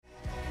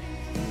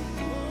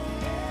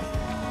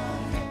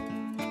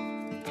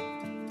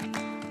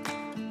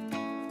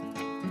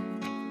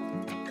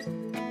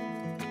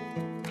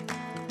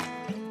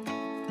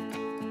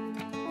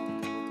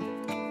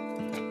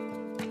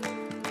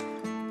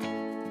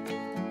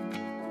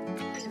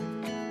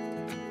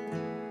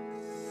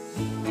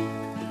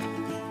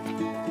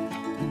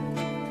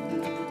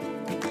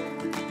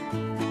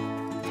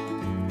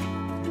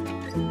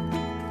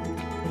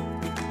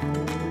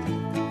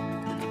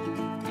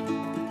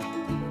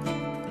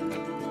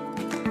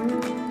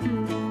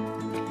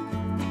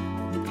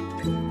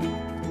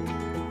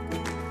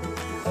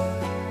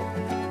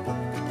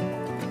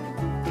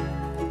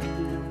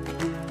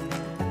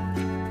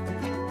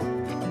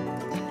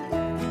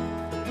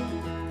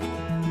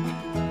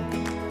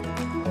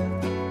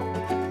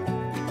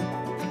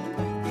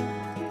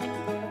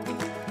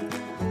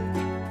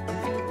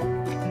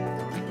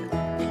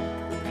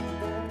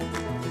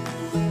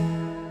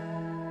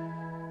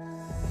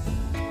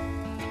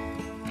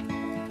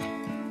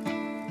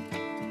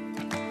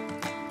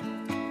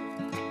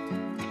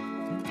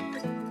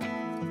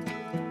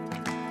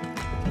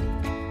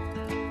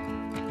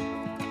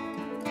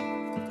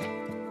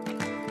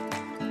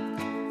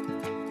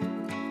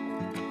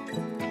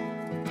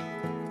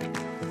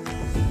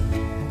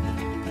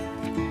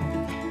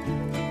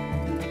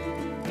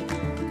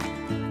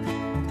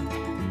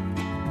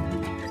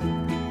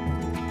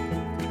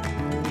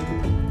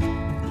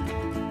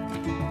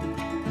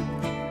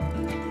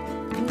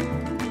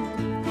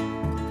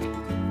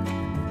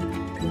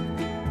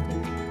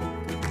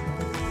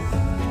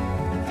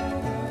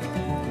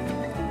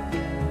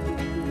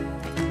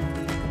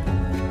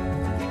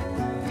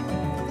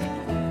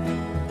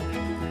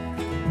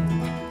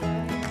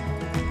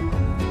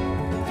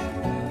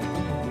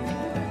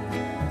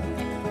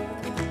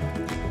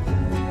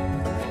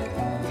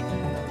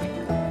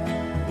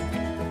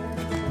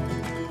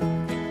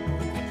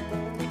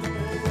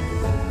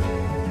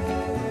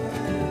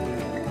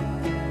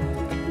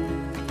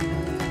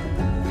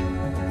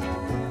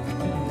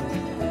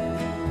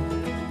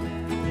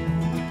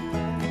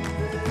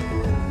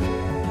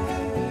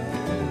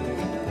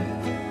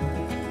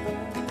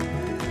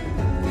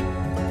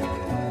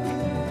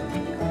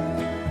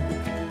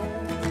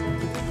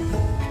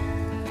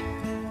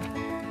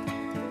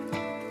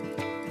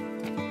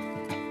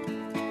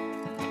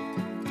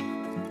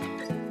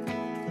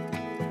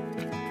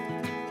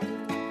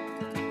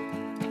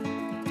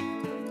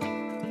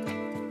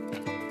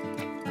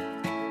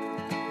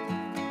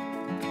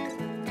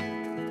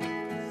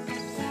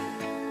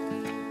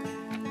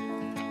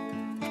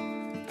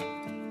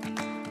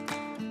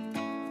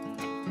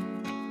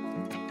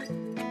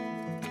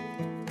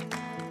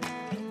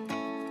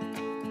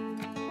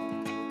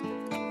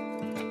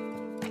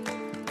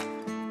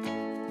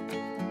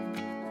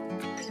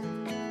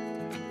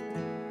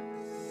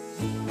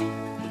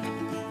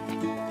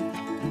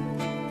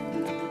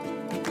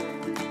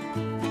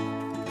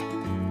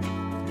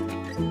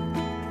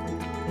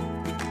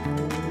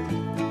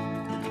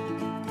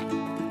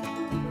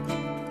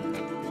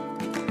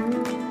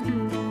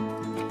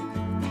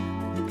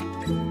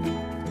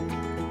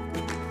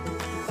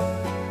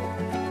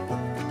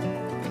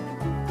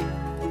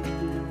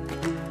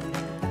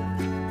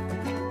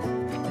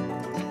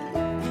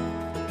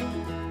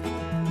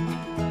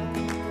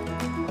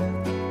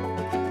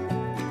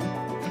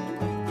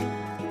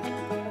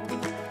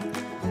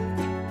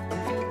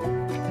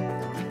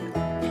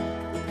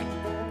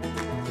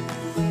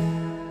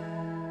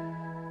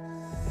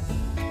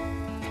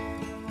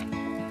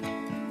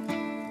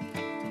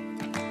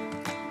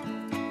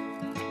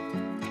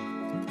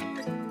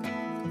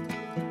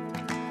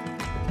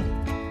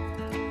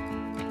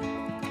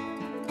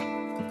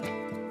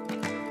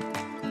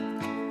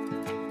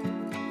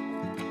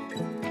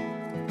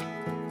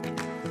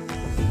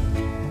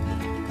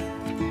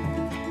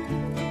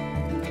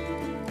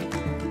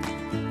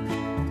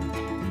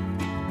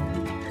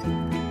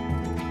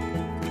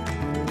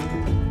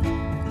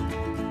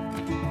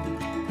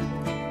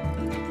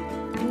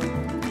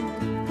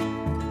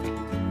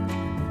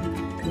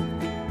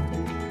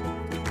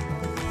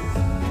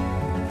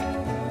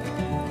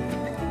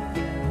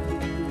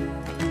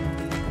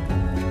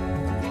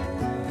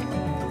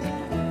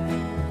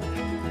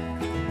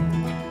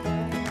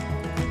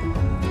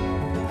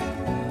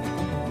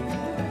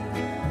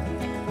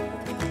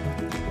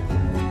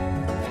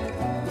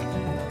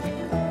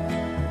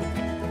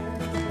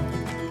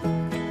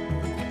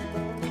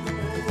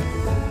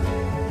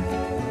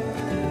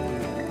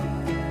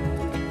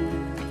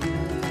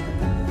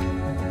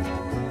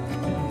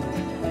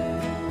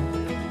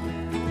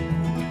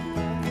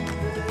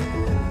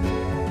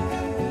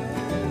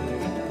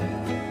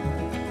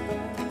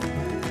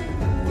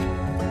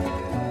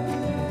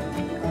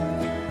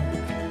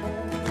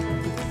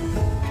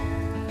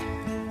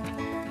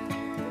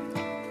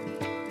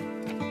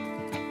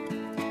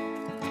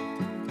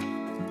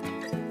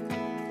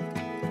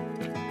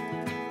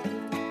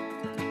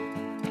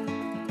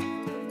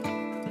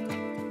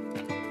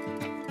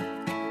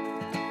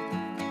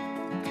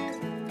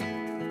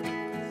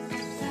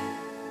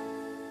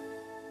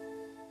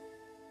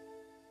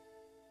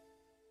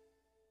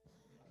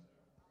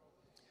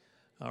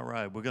All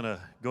right, we're going to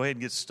go ahead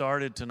and get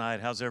started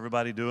tonight. How's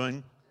everybody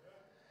doing?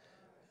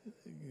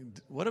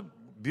 What a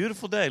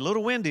beautiful day. A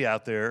little windy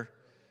out there,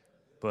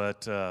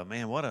 but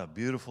man, what a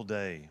beautiful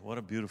day. What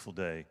a beautiful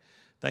day.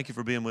 Thank you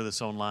for being with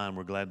us online.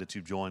 We're glad that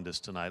you've joined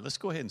us tonight. Let's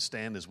go ahead and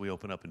stand as we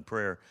open up in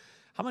prayer.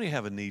 How many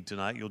have a need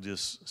tonight? You'll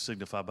just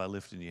signify by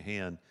lifting your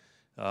hand.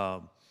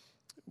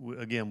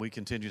 Again, we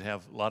continue to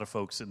have a lot of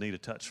folks that need a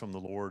touch from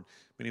the Lord.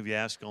 Many of you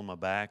ask on my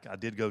back. I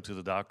did go to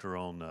the doctor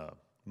on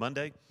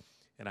Monday,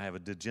 and I have a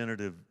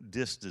degenerative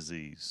disc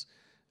disease,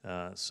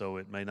 so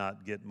it may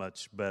not get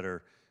much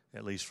better,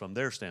 at least from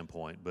their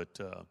standpoint. But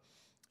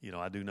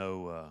I do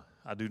know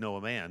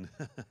a man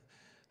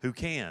who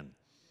can,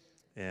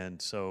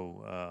 and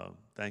so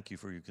thank you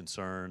for your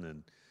concern.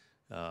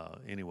 And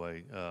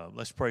anyway,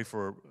 let's pray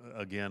for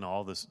again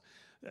all this.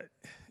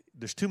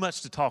 There's too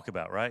much to talk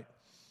about, right?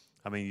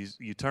 I mean,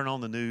 you turn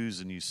on the news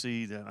and you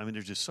see that. I mean,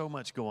 there's just so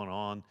much going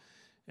on,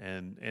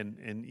 and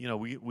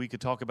we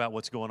could talk about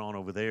what's going on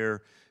over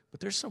there. But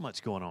there's so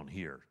much going on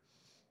here.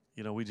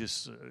 We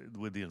just,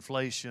 with the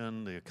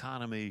inflation, the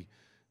economy,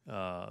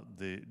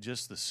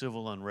 the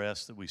civil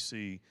unrest that we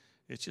see,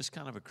 it's just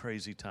kind of a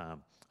crazy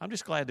time. I'm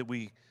just glad that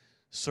we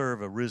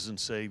serve a risen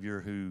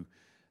Savior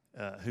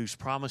who's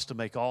promised to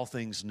make all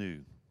things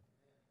new,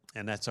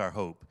 and that's our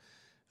hope.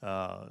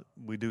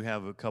 We do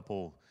have a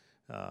couple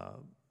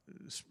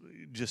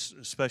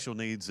just special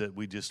needs that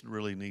we just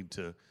really need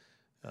to,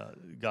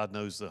 God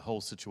knows the whole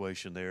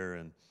situation there,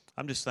 and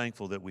I'm just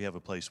thankful that we have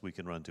a place we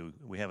can run to.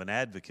 We have an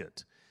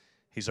advocate.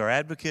 He's our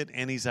advocate,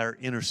 and he's our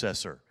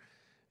intercessor.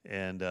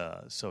 And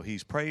so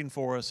he's praying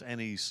for us, and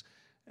he's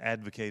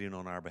advocating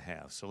on our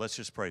behalf. So let's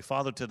just pray.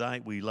 Father,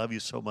 tonight we love you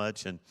so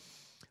much. And,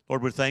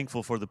 Lord, we're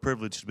thankful for the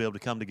privilege to be able to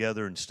come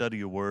together and study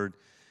your word.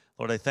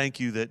 Lord, I thank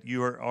you that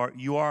you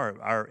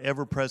are our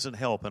ever-present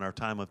help in our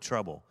time of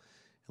trouble.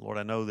 And, Lord,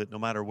 I know that no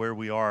matter where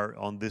we are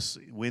on this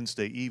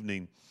Wednesday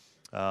evening,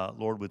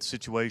 Lord, with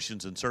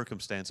situations and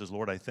circumstances,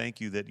 Lord, I thank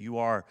you that you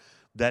are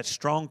that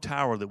strong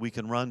tower that we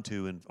can run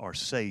to and are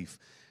safe.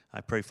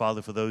 I pray,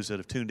 Father, for those that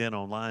have tuned in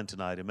online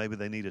tonight and maybe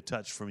they need a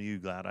touch from you,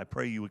 God. I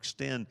pray you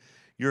extend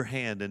your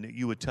hand and that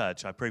you would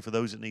touch. I pray for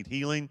those that need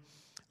healing.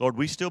 Lord,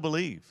 we still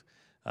believe,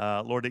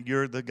 Lord, that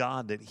you're the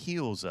God that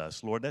heals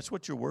us. Lord, that's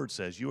what your word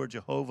says. You are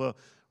Jehovah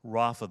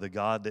Rapha, the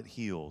God that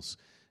heals.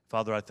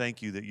 Father, I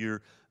thank you that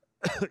you're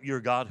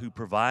a God who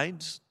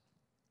provides,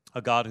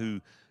 a God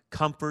who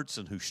comforts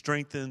and who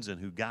strengthens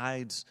and who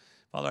guides.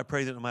 Father, I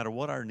pray that no matter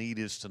what our need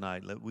is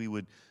tonight, that we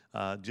would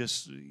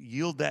just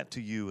yield that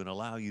to you and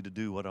allow you to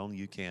do what only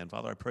you can.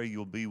 Father, I pray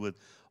you'll be with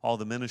all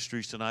the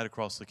ministries tonight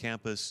across the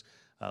campus.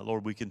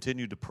 Lord, we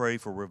continue to pray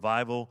for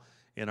revival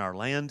in our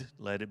land.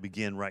 Let it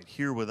begin right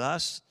here with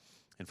us.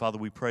 And Father,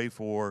 we pray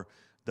for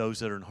those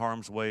that are in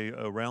harm's way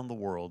around the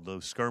world,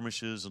 those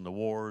skirmishes and the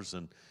wars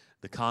and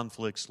the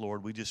conflicts.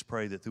 Lord, we just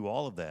pray that through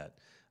all of that,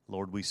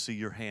 Lord, we see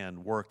your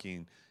hand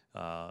working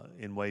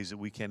in ways that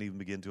we can't even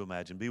begin to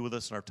imagine. Be with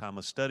us in our time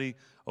of study.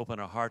 Open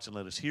our hearts and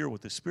let us hear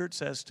what the Spirit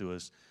says to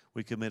us.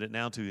 We commit it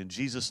now to you in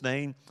Jesus'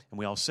 name. And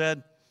we all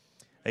said,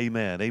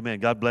 amen. Amen.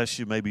 God bless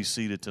you. You may be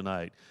seated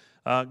tonight.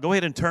 Go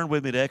ahead and turn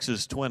with me to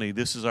Exodus 20.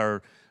 This is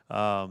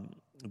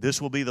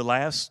this will be the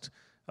last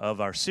of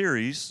our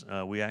series.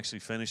 We actually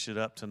finished it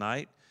up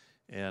tonight.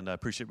 And I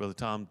appreciate Brother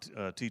Tom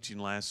teaching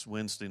last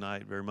Wednesday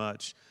night very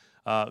much.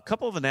 A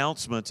couple of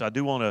announcements.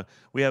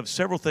 We have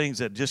several things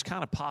that just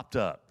kind of popped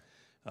up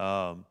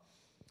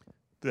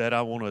that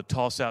I want to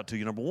toss out to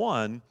you. Number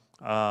one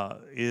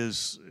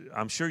is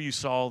I'm sure you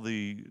saw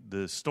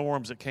the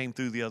storms that came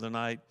through the other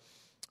night.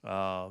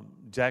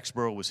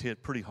 Jacksboro was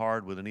hit pretty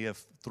hard with an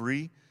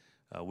EF3,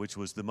 which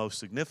was the most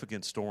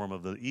significant storm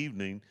of the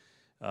evening.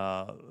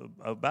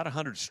 About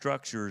 100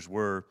 structures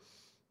were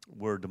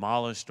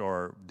demolished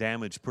or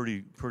damaged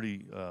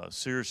pretty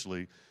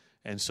seriously.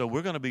 And so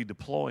we're going to be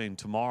deploying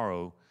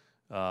tomorrow.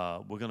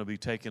 We're going to be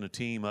taking a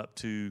team up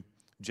to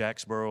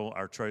Jacksboro.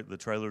 The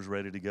trailer's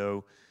ready to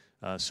go.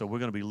 So we're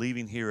going to be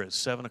leaving here at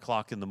 7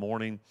 o'clock in the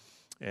morning,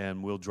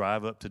 and we'll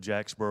drive up to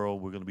Jacksboro.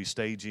 We're going to be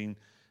staging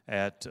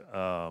at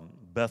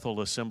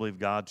Bethel Assembly of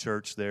God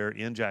Church there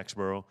in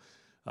Jacksboro.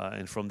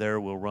 And from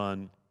there, we'll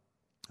run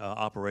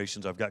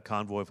operations. I've got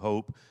Convoy of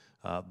Hope.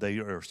 They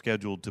are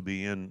scheduled to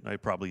be in, they're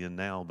probably in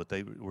now, but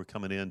they were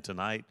coming in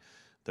tonight.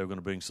 They're going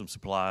to bring some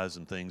supplies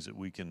and things that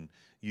we can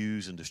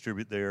use and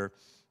distribute there.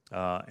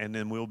 And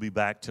then we'll be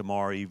back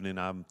tomorrow evening,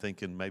 I'm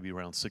thinking maybe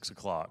around 6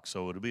 o'clock.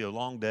 So it'll be a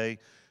long day,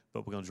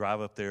 but we're going to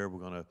drive up there. We're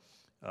going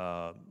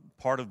to,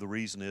 part of the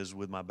reason is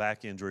with my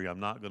back injury,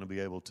 I'm not going to be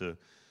able to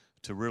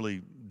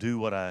really do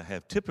what I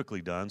have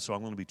typically done. So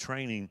I'm going to be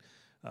training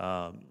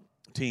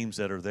teams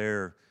that are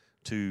there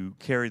to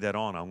carry that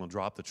on. I'm going to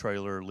drop the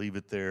trailer, leave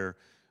it there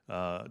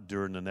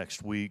during the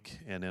next week,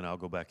 and then I'll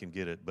go back and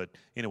get it. But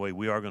anyway,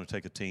 we are going to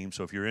take a team.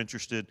 So if you're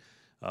interested,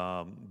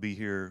 be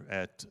here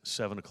at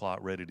 7 o'clock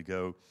ready to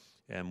go,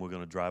 and we're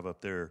going to drive up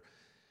there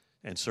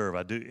and serve.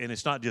 And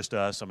it's not just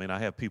us. I mean, I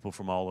have people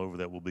from all over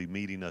that will be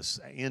meeting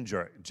us in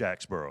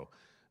Jacksboro.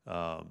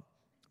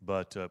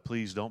 But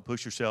please don't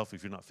push yourself.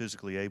 If you're not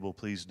physically able,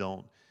 please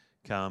don't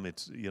come.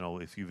 It's,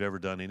 if you've ever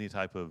done any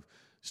type of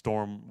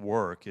storm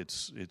work,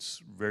 it's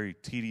very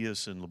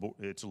tedious and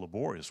it's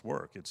laborious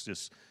work. It's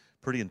just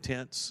pretty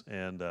intense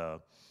and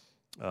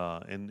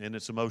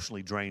it's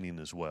emotionally draining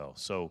as well.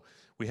 So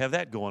we have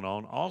that going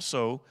on.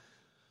 Also,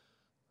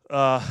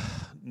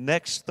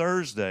 next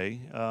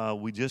Thursday,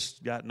 we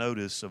just got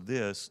notice of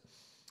this.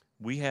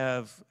 We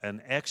have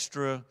an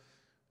extra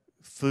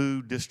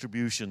food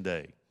distribution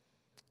day.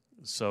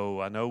 So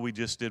I know we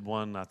just did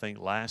one, I think,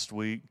 last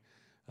week,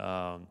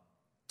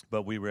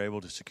 but we were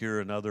able to secure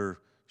another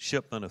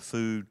shipment of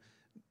food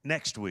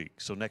next week.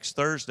 So next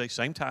Thursday,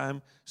 same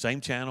time, same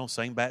channel,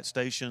 same bat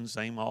station,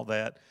 same all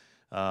that.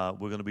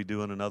 We're going to be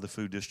doing another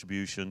food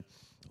distribution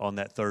on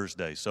that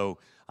Thursday. So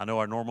I know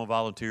our normal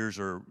volunteers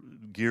are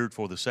geared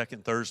for the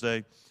second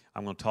Thursday.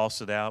 I'm going to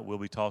toss it out. We'll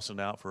be tossing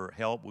it out for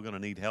help. We're going to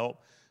need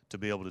help to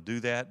be able to do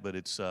that, but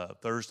it's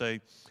Thursday.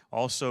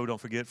 Also,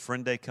 don't forget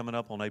Friend Day coming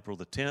up on April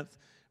the 10th.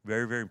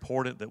 Very, very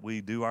important that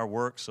we do our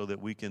work so that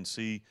we can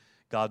see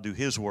God do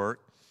His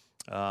work.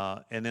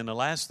 And then the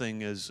last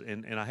thing is,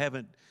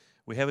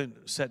 we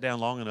haven't sat down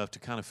long enough to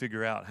kind of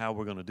figure out how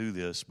we're going to do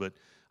this, but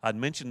I'd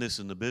mentioned this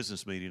in the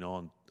business meeting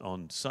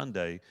on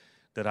Sunday,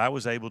 that I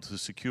was able to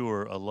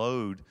secure a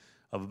load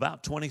of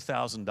about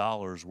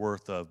 $20,000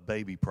 worth of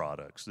baby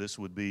products. This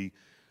would be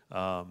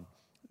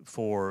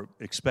for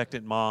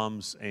expectant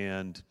moms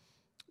and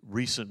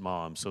recent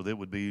moms. So that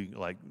would be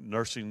like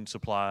nursing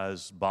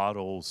supplies,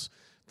 bottles,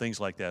 things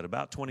like that,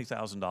 about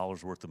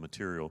 $20,000 worth of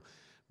material.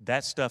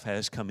 That stuff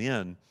has come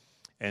in,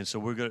 and so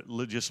we're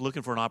just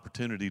looking for an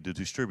opportunity to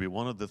distribute.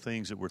 One of the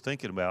things that we're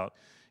thinking about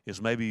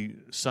is maybe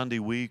Sunday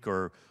week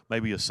or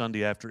maybe a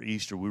Sunday after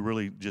Easter. We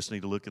really just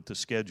need to look at the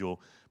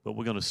schedule, but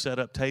we're going to set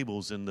up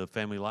tables in the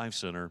Family Life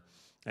Center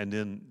and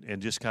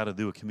just kind of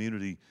do a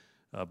community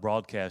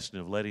broadcasting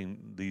of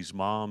letting these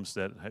moms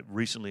that have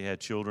recently had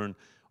children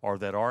or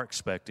that are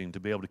expecting to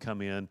be able to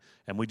come in,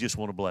 and we just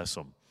want to bless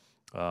them.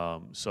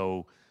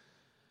 So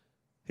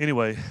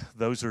anyway,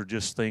 those are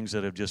just things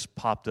that have just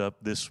popped up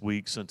this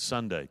week since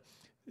Sunday.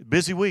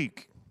 Busy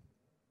week,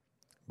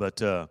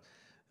 but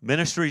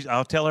ministry,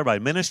 I'll tell everybody,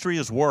 ministry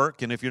is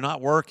work, and if you're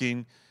not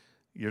working,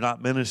 you're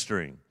not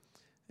ministering.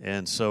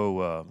 And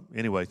so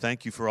anyway,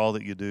 thank you for all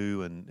that you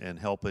do and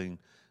helping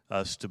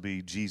us to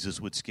be Jesus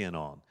with skin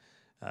on.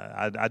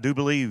 I do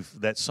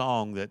believe that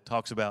song that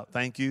talks about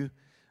thank you.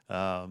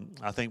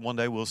 I think one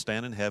day we'll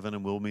stand in heaven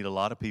and we'll meet a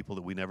lot of people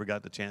that we never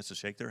got the chance to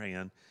shake their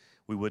hand.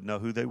 We wouldn't know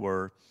who they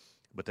were,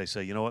 but they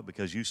say, you know what,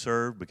 because you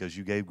served, because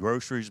you gave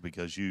groceries,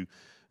 because you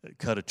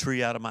cut a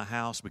tree out of my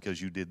house,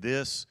 because you did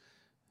this,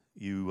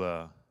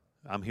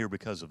 I'm here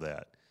because of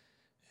that.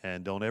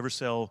 And don't ever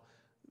sell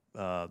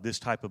this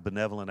type of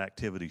benevolent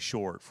activity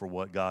short for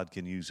what God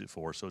can use it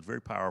for. So it's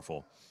very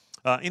powerful.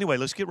 Anyway,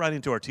 let's get right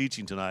into our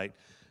teaching tonight.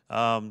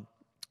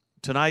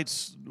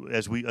 Tonight's,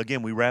 as we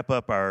wrap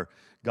up our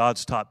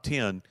God's Top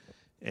 10,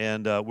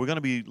 and we're going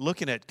to be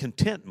looking at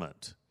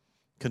contentment.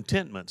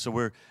 Contentment. So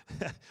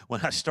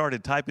when I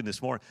started typing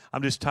this morning,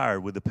 I'm just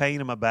tired with the pain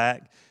in my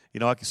back.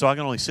 So I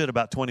can only sit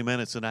about 20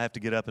 minutes, and I have to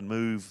get up and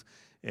move,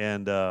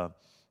 and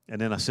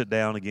then I sit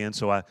down again.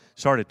 So I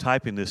started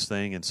typing this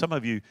thing, and some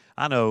of you,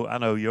 I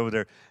know you over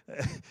there.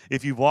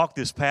 If you walk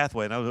this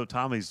pathway, and I know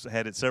Tommy's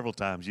had it several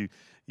times,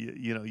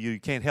 you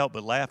can't help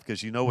but laugh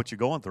because you know what you're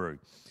going through.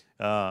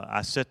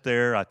 I sit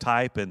there, I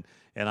type, and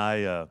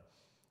I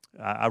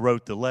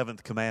wrote the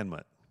 11th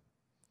commandment.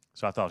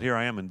 So I thought, here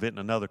I am inventing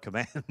another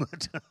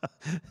commandment.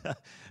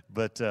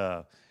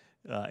 But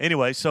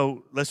anyway,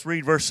 so let's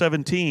read verse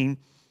 17.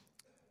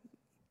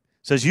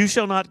 It says, you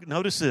shall not,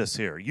 notice this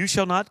here, you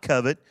shall not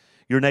covet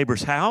your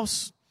neighbor's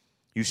house,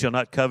 you shall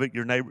not covet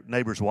your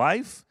neighbor's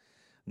wife,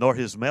 nor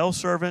his male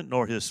servant,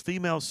 nor his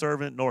female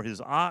servant, nor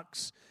his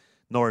ox,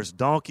 nor his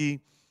donkey,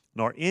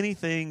 nor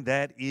anything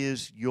that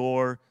is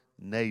your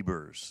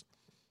neighbor's.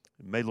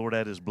 May the Lord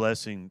add His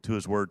blessing to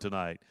His word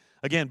tonight.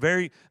 Again,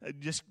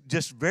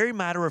 just very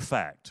matter of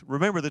fact.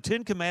 Remember, the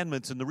 10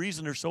 Commandments, and the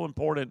reason they're so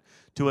important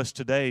to us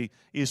today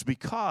is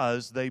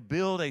because they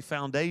build a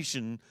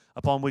foundation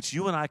upon which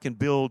you and I can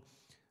build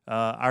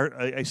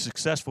a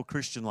successful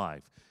Christian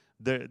life.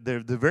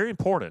 They're very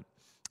important.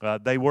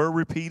 They were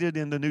repeated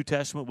in the New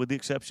Testament with the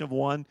exception of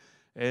one,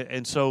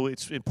 and so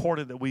it's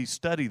important that we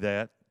study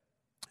that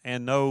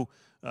and know,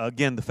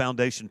 again, the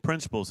foundation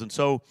principles. And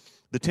so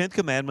the 10th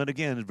commandment,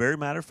 again, very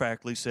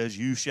matter-of-factly says,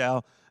 you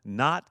shall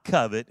not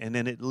covet, and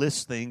then it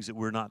lists things that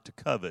we're not to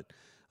covet.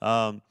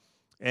 And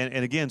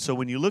again, so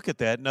when you look at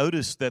that,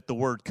 notice that the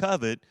word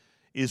covet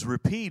is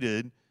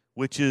repeated,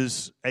 which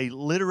is a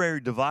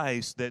literary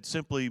device that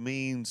simply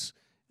means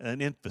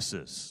an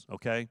emphasis,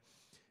 okay?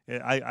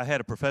 I had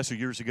a professor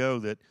years ago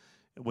that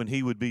when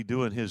he would be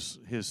doing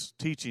his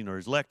teaching or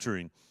his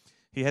lecturing,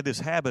 he had this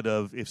habit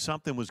of if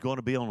something was going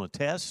to be on a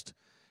test,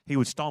 he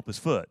would stomp his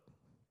foot.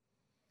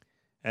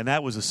 And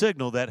that was a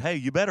signal that, hey,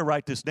 you better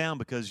write this down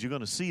because you're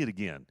going to see it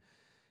again.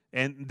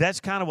 And that's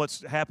kind of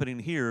what's happening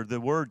here.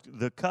 The word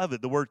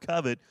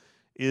covet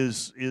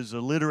is a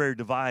literary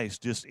device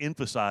just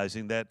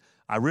emphasizing that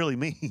I really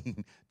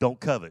mean don't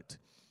covet.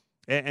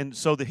 And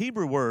so the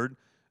Hebrew word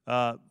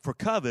for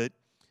covet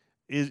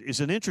is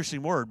an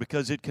interesting word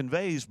because it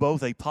conveys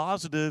both a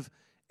positive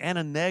and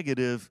a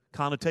negative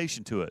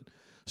connotation to it.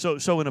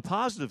 So in a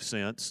positive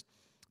sense,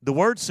 the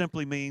word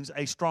simply means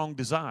a strong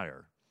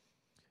desire.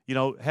 You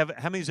know,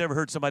 how many's ever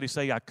heard somebody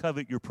say, I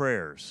covet your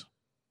prayers?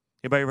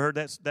 Anybody ever heard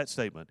that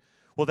statement?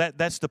 Well,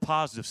 that's the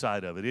positive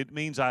side of it. It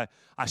means I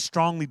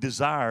strongly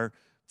desire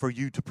for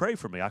you to pray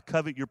for me. I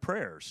covet your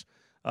prayers.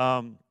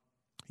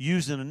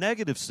 Used in a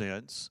negative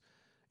sense,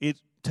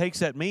 it takes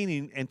that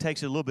meaning and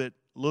takes it a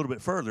little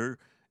bit further.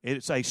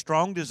 It's a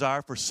strong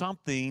desire for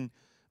something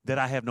that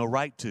I have no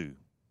right to.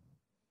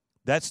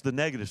 That's the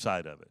negative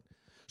side of it.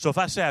 So if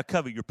I say I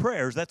covet your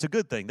prayers, that's a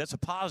good thing. That's a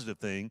positive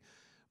thing.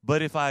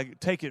 But if I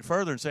take it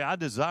further and say I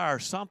desire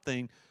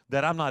something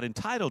that I'm not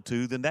entitled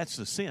to, then that's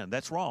a sin.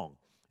 That's wrong.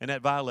 And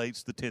that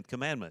violates the 10th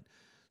commandment.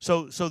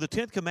 So the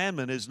 10th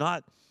commandment is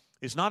not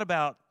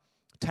about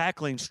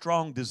tackling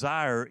strong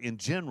desire in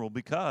general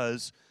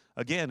because,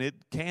 again, it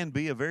can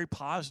be a very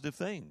positive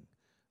thing.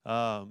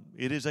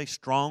 It is a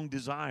strong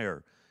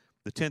desire.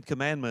 The 10th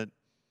commandment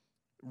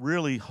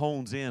really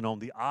hones in on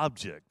the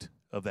object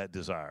of that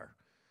desire.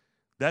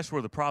 That's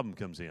where the problem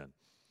comes in.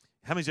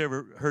 How many's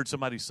ever heard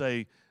somebody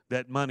say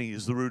that money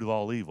is the root of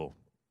all evil?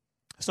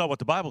 That's not what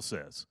the Bible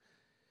says.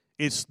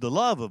 It's the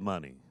love of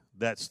money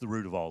that's the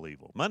root of all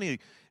evil. Money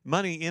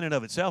in and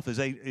of itself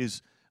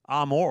is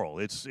amoral.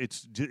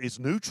 It's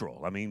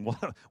neutral. I mean,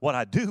 what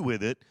I do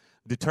with it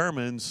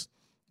determines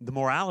the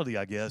morality,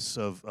 I guess,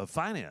 of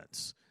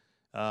finance.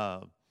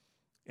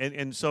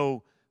 And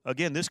so,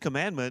 again, this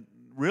commandment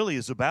really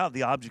is about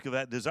the object of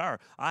that desire.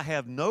 I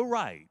have no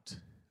right,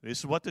 this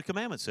is what the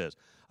commandment says,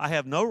 I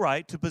have no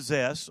right to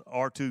possess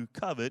or to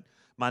covet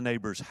my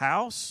neighbor's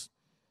house,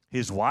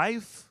 his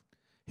wife,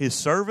 his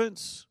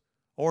servants,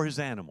 or his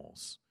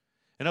animals.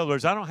 In other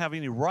words, I don't have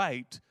any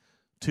right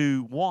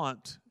to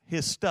want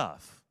his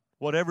stuff,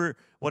 whatever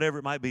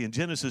it might be. In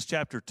Genesis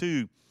chapter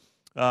 2,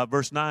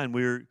 verse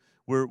 9,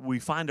 we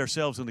find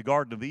ourselves in the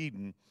Garden of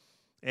Eden,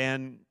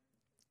 and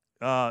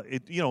in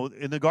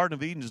the Garden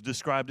of Eden is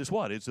described as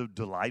what? It's a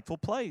delightful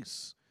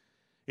place.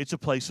 It's a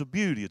place of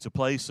beauty. It's a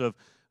place of,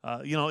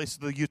 it's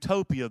the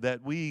utopia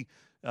that we,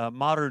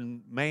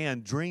 modern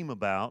man, dream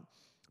about.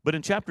 But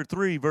in chapter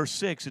 3, verse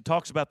 6, it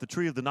talks about the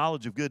tree of the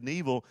knowledge of good and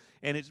evil,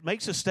 and it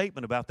makes a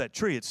statement about that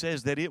tree. It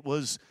says that it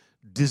was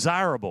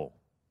desirable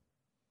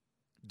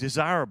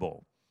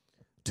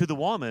to the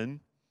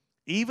woman,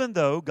 even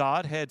though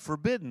God had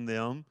forbidden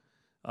them,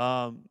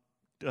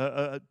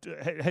 had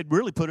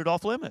really put it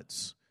off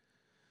limits.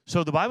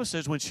 So the Bible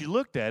says when she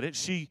looked at it,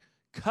 she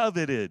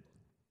coveted.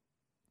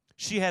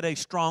 She had a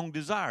strong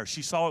desire.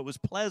 She saw it was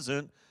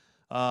pleasant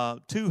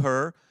to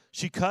her.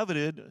 She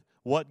coveted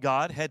what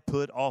God had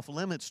put off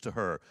limits to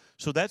her.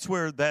 So that's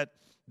where that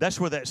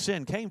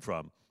sin came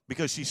from,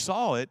 because she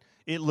saw it,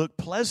 it looked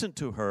pleasant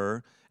to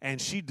her, and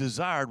she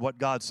desired what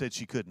God said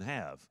she couldn't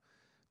have.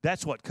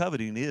 That's what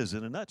coveting is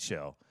in a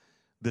nutshell.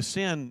 The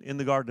sin in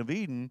the Garden of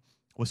Eden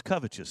was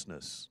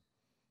covetousness,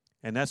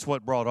 and that's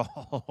what brought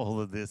all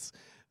of this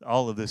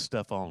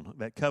stuff on.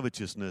 That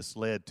covetousness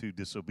led to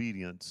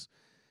disobedience,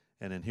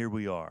 and then here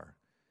we are.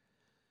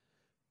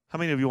 How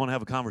many of you want to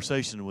have a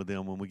conversation with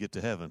them when we get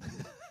to heaven?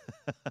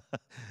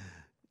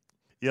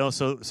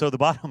 So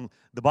the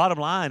bottom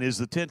line is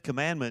the 10th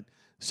commandment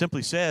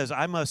simply says,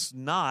 I must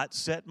not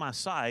set my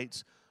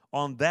sights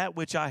on that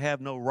which I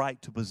have no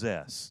right to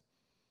possess.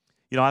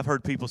 I've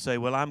heard people say,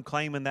 well, I'm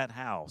claiming that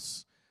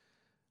house.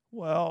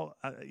 Well,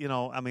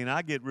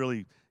 I get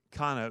really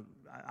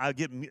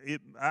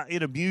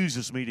it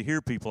amuses me to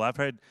hear people. I've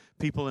had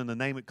people in the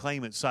name it,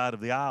 claim it side of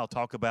the aisle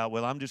talk about,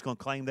 well, I'm just going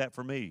to claim that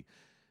for me.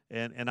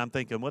 And I'm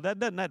thinking, well,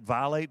 doesn't that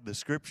violate the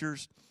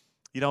scriptures?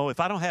 If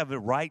I don't have the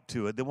right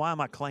to it, then why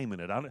am I claiming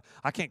it?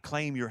 I can't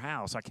claim your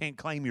house. I can't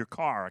claim your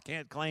car. I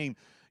can't claim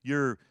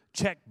your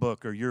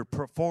checkbook or your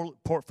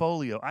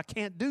portfolio. I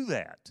can't do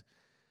that.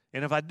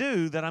 And if I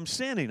do, then I'm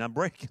sinning. I'm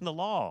breaking the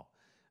law.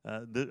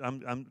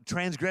 I'm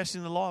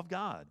transgressing the law of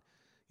God.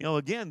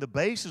 Again, the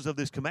basis of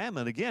this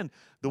commandment,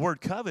 the word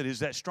covet is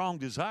that strong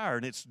desire,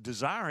 and it's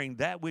desiring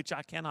that which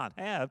I cannot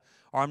have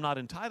or I'm not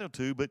entitled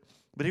to. But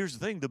here's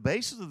the thing. The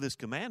basis of this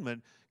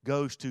commandment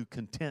goes to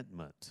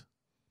contentment.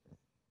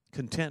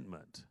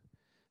 Contentment.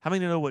 How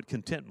many know what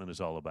contentment is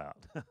all about?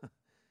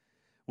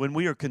 When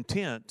we are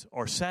content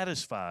or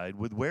satisfied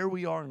with where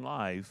we are in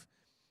life,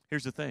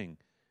 here's the thing.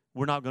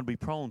 We're not going to be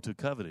prone to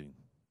coveting.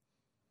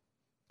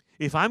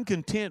 If I'm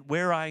content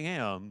where I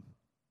am,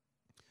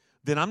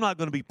 then I'm not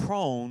going to be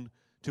prone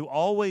to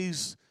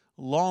always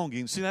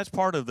longing. See, that's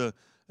part of the,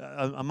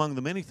 among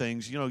the many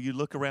things, you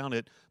look around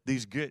at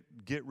these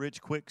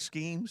get-rich-quick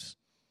schemes.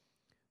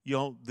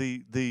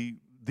 The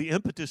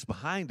impetus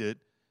behind it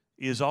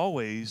is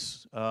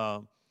always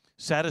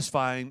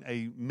satisfying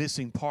a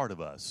missing part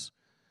of us.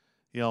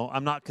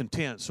 I'm not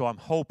content, so I'm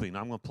hoping.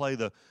 I'm going to play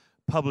the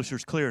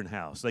Publishers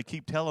Clearinghouse. They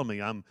keep telling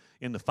me I'm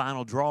in the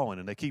final drawing,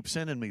 and they keep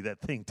sending me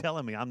that thing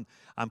telling me I'm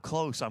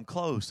close.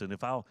 And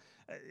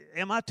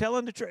am I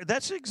telling the truth?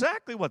 That's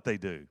exactly what they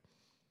do.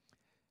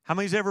 How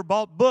many's ever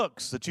bought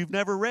books that you've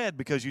never read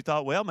because you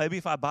thought, well, maybe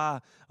if I buy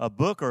a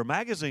book or a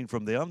magazine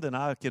from them, then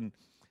I can,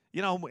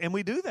 and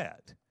we do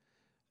that.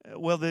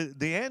 Well,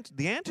 the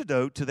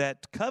antidote to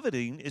that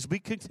coveting is be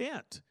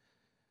content.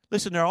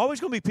 Listen, there are always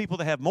going to be people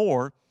that have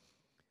more,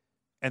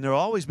 and there will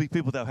always be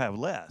people that have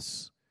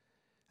less.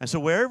 And so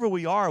wherever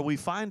we are, we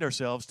find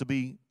ourselves to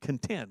be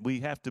content. We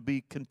have to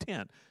be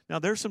content. Now,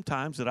 there's some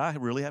times that I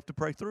really have to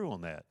pray through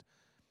on that.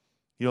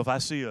 If I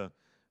see a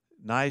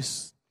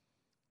nice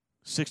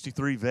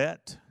 63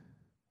 vet,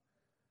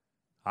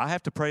 I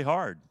have to pray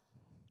hard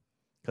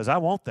because I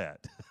want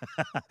that.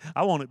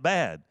 I want it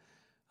bad.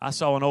 I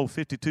saw an old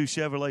 52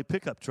 Chevrolet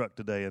pickup truck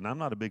today, and I'm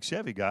not a big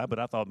Chevy guy, but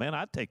I thought, man,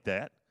 I'd take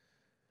that.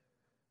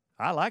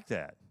 I like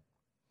that.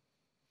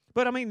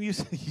 But, I mean, you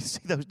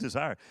see those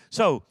desires.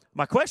 So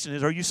my question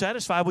is, are you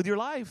satisfied with your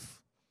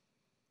life?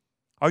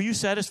 Are you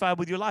satisfied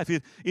with your life?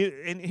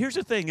 And here's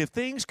the thing. If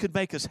things could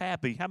make us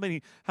happy, how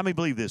many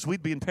believe this?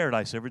 We'd be in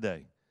paradise every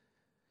day.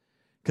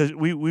 Because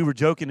we were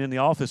joking in the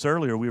office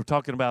earlier. We were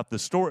talking about the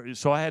store.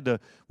 So I had to,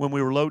 when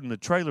we were loading the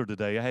trailer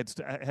today, I had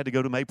to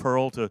go to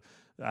Maypearl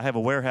I have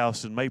a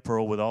warehouse in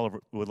Maypearl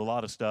with a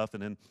lot of stuff.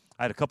 And then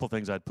I had a couple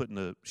things I'd put in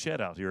the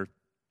shed out here.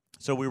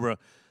 So we were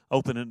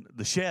opening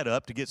the shed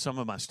up to get some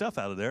of my stuff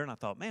out of there, and I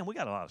thought, man, we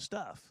got a lot of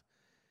stuff.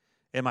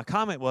 And my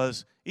comment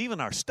was, even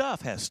our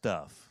stuff has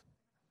stuff.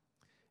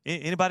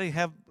 Anybody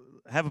have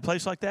a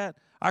place like that?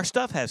 Our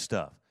stuff has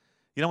stuff.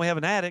 We have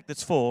an attic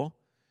that's full.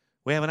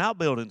 We have an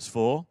outbuilding that's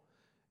full.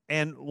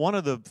 And one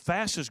of the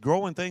fastest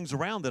growing things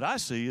around that I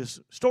see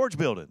is storage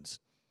buildings.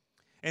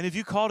 And if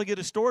you call to get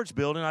a storage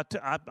building,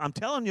 I'm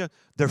telling you,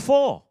 they're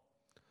full.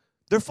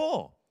 They're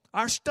full.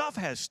 Our stuff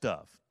has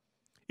stuff.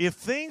 If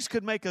things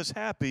could make us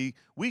happy,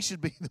 we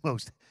should be the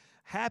most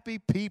happy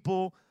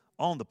people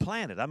on the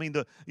planet. I mean,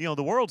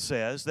 the world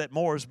says that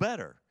more is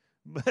better.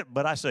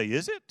 But I say,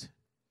 is it?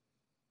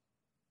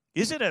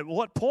 Is it at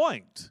what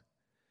point?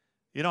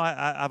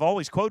 I've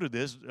always quoted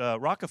this.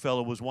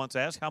 Rockefeller was once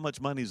asked how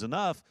much money is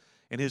enough,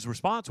 and his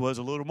response was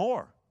a little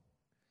more.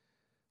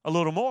 A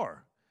little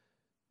more.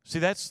 See,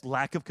 that's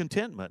lack of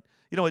contentment.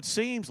 It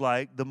seems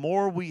like the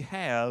more we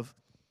have,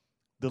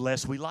 the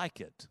less we like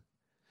it.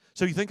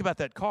 So you think about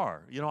that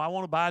car. I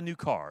want to buy a new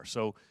car.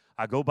 So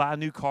I go buy a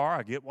new car.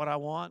 I get what I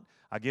want.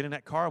 I get in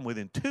that car, and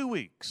within 2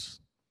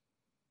 weeks,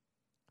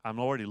 I'm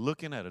already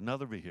looking at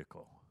another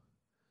vehicle.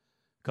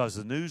 Because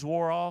the news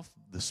wore off,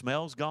 the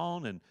smell's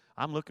gone, and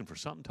I'm looking for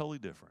something totally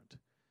different.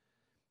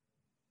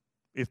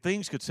 If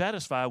things could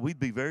satisfy, we'd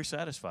be very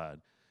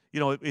satisfied.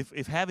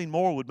 If having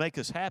more would make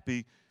us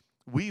happy,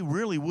 we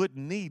really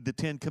wouldn't need the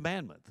 10th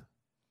commandment.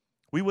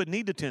 We wouldn't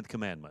need the 10th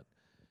commandment.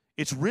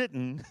 It's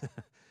written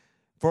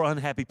for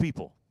unhappy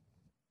people.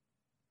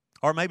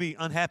 Or maybe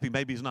unhappy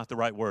maybe is not the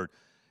right word.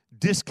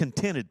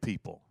 Discontented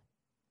people.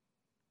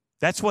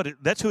 That's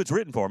who it's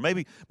written for.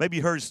 Maybe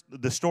you heard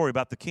the story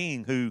about the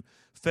king who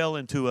fell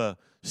into a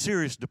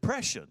serious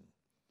depression.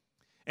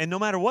 And no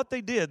matter what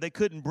they did, they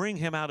couldn't bring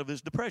him out of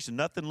his depression.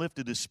 Nothing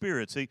lifted his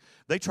spirits.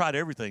 They tried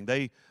everything.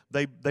 They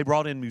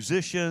brought in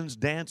musicians,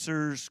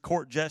 dancers,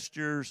 court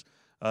jesters.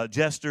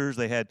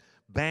 They had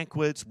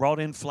banquets, brought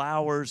in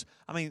flowers.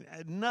 I mean,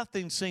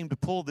 nothing seemed to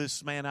pull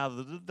this man out of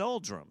the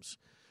doldrums.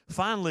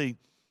 Finally,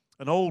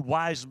 an old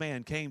wise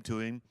man came to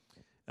him,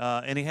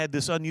 and he had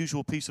this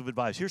unusual piece of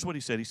advice. Here's what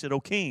he said. He said,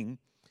 "O king,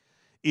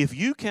 if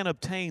you can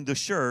obtain the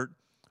shirt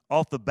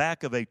off the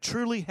back of a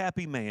truly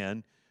happy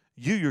man,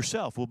 you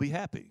yourself will be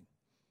happy."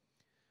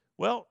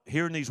 Well,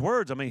 hearing these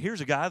words,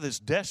 here's a guy that's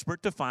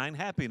desperate to find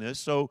happiness.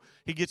 So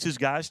he gets his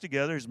guys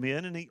together, his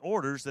men, and he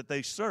orders that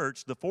they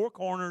search the four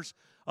corners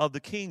of the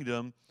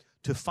kingdom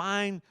to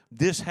find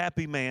this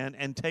happy man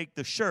and take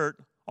the shirt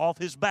off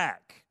his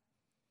back.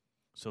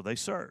 So they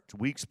searched.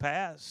 Weeks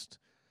passed.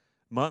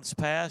 Months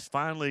passed.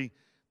 Finally,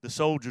 the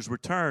soldiers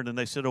returned, and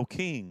they said, "O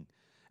king,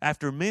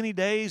 after many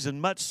days and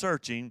much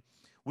searching,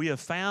 we have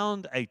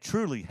found a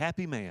truly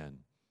happy man.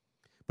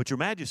 But your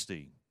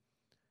majesty,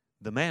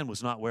 the man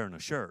was not wearing a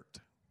shirt."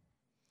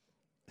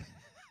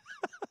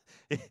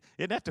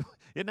 Isn't that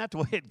the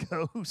way it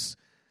goes?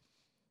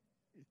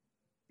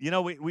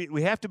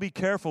 We have to be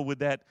careful with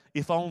that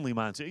if only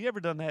mindset. You ever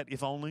done that,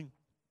 if only?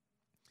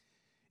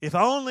 If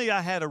only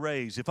I had a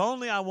raise. If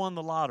only I won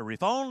the lottery.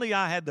 If only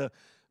I had the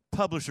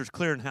Publishers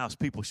Clearinghouse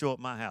people show up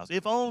at my house.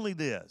 If only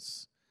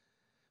this.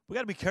 We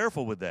got to be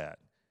careful with that.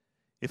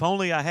 If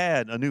only I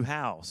had a new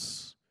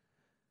house.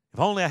 If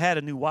only I had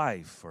a new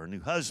wife or a new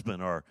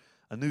husband or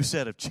a new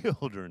set of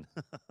children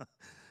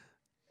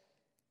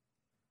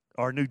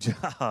or a new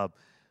job,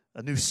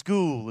 a new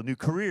school, a new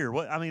career.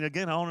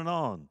 Again, on and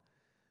on.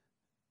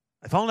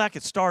 If only I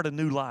could start a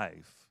new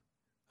life.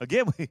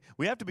 Again,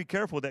 we have to be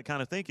careful with that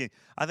kind of thinking.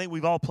 I think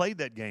we've all played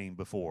that game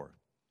before.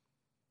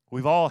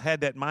 We've all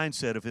had that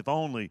mindset of if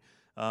only,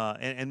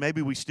 and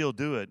maybe we still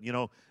do it.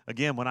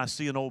 Again, when I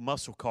see an old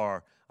muscle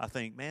car, I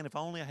think, man, if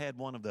only I had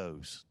one of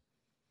those,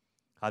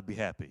 I'd be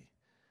happy.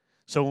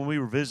 So when we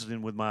were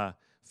visiting with my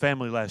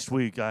family last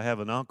week, I have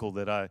an uncle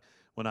that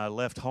when I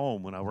left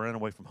home, when I ran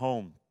away from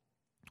home,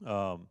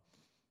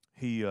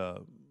 he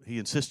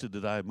insisted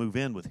that I move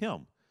in with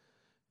him.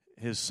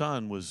 his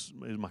son was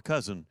my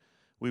cousin.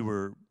 We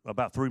were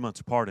about 3 months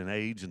apart in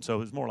age, and so it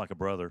was more like a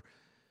brother.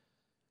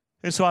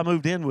 And so I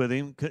moved in with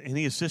him, and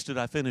he insisted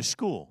I finish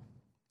school.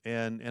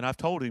 And I've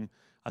told him,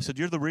 I said,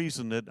 you're the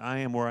reason that I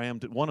am where I am.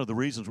 One of the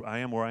reasons I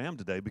am where I am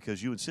today,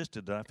 because you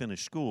insisted that I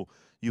finish school.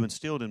 You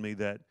instilled in me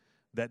that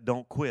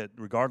don't quit,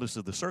 regardless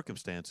of the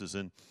circumstances.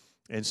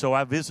 And so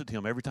I visit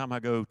him every time I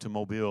go to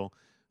Mobile.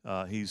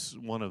 He's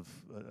one of,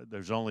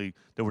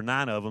 there were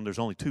 9 of them. There's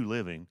only 2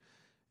 living.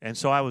 And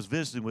so I was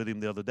visiting with him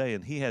the other day,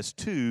 and he has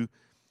a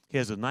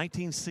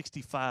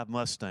 1965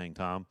 Mustang,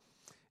 Tom,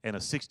 and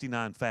a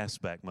 69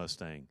 Fastback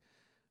Mustang.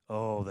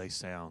 Oh, they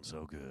sound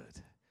so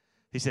good.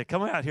 He said,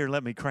 come out here and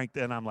let me crank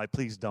that. And I'm like,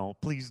 please don't.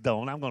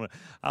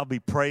 I'll be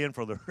praying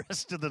for the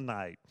rest of the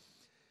night.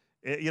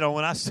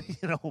 When I see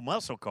an old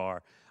muscle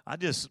car,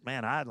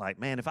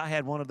 if I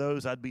had one of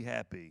those, I'd be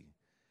happy.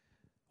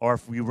 Or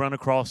if you run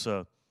across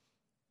a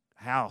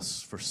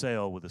house for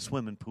sale with a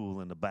swimming pool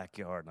in the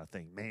backyard, and I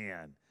think,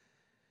 man,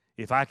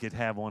 if I could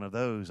have one of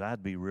those,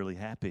 I'd be really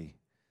happy.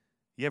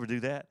 You ever do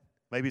that?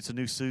 Maybe it's a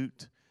new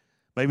suit.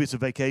 Maybe it's a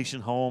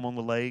vacation home on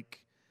the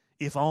lake.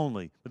 If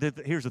only.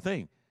 But here's the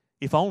thing.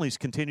 If onlys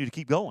continue to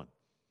keep going.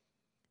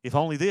 If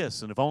only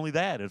this, and if only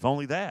that, if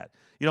only that.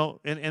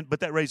 But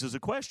that raises a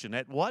question.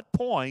 At what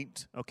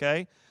point,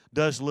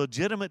 does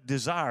legitimate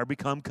desire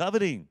become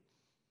coveting?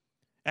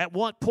 At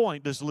what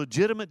point does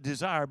legitimate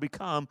desire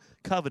become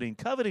coveting?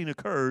 Coveting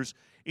occurs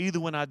either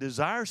when I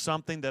desire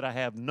something that I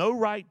have no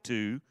right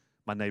to,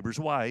 my neighbor's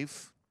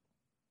wife,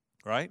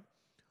 right?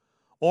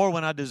 Or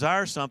when I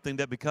desire something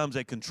that becomes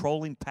a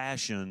controlling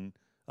passion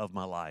of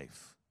my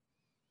life.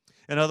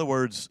 In other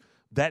words,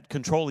 that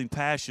controlling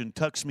passion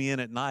tucks me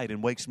in at night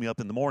and wakes me up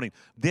in the morning.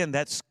 Then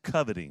that's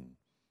coveting.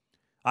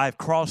 I've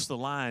crossed the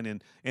line,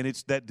 and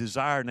it's that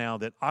desire now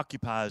that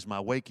occupies my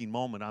waking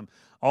moment. I'm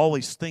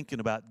always thinking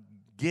about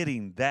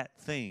getting that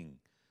thing,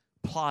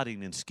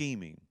 plotting and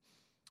scheming.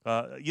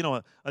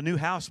 A new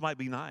house might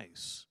be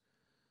nice,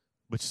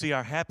 but see,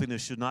 our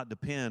happiness should not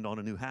depend on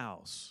a new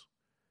house,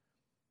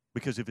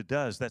 because if it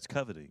does, that's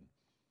coveting.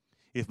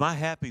 If my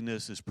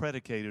happiness is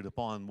predicated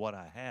upon what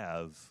I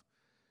have,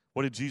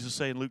 what did Jesus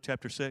say in Luke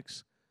chapter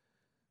 6?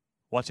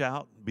 Watch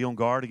out, be on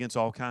guard against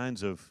all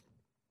kinds of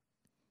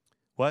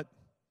what?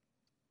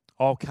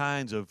 All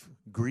kinds of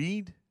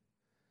greed.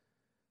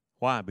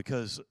 Why?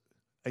 Because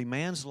a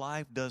man's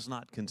life does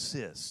not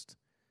consist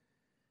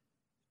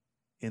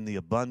in the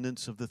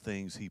abundance of the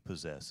things he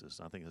possesses.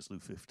 I think that's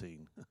Luke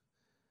 15.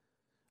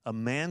 A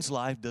man's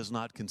life does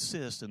not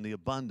consist in the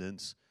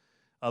abundance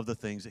of the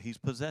things that he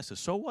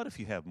possesses. So what if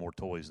you have more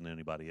toys than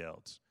anybody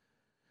else?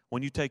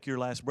 When you take your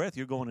last breath,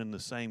 you're going in the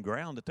same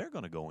ground that they're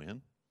going to go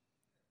in.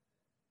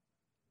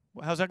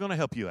 Well, how's that going to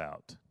help you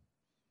out?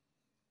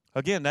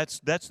 Again, that's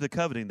the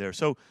coveting there.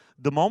 So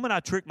the moment I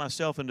trick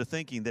myself into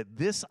thinking that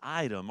this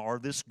item or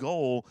this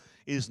goal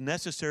is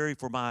necessary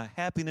for my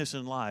happiness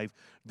in life,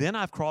 then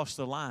I've crossed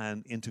the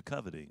line into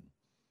coveting.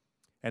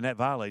 And that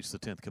violates the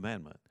 10th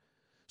commandment.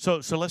 So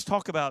let's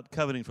talk about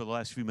coveting for the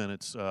last few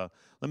minutes.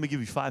 Let me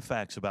give you 5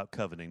 facts about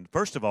coveting.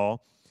 First of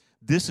all,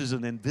 this is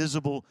an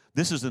invisible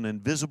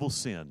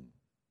sin.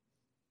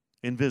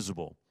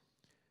 Invisible.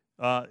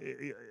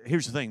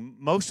 Here's the thing.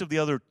 Most of the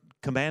other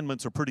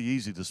commandments are pretty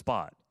easy to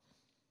spot.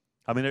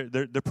 I mean,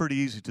 they're pretty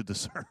easy to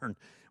discern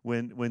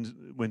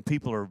when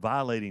people are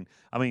violating.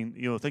 I mean,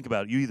 think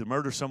about it. You either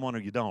murder someone or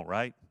you don't,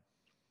 right?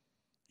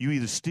 You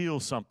either steal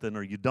something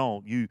or you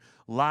don't. You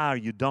lie or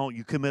you don't.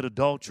 You commit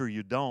adultery or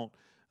you don't.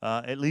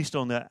 At least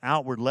on the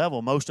outward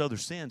level, most other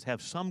sins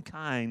have some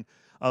kind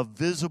of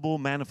visible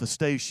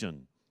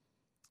manifestation.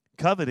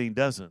 Coveting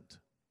doesn't.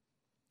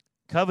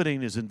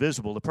 Coveting is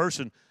invisible. The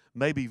person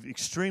may be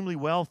extremely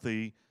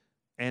wealthy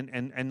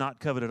and not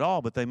covet at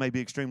all, but they may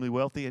be extremely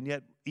wealthy and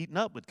yet eaten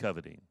up with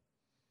coveting.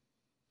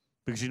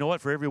 Because you know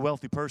what? For every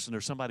wealthy person,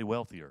 there's somebody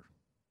wealthier.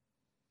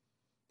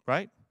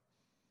 Right?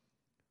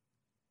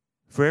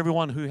 For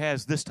everyone who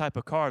has this type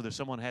of car, there's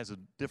someone who has a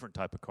different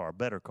type of car,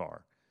 better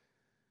car.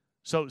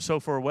 So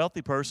for a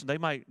wealthy person, they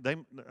might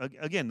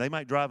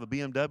drive a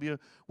BMW,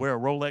 wear a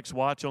Rolex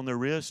watch on their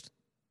wrist,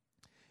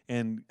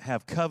 and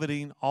have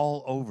coveting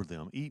all over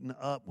them, eaten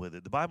up with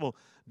it. The Bible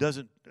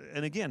doesn't,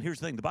 and again, here's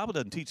the thing, the Bible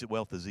doesn't teach that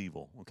wealth is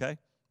evil, okay?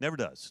 Never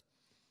does.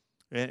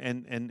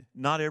 And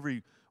not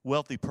every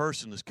wealthy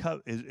person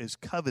is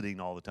coveting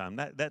all the time.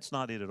 That's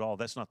not it at all.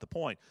 That's not the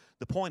point.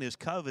 The point is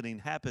coveting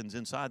happens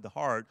inside the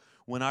heart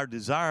when our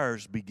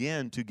desires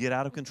begin to get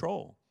out of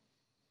control.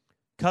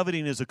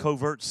 Coveting is a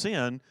covert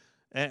sin,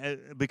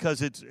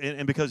 because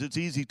it's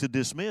easy to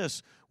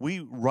dismiss. We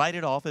write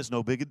it off as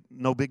no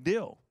big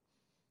deal.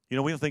 We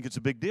don't think it's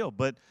a big deal.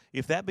 But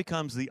if that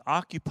becomes the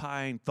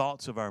occupying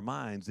thoughts of our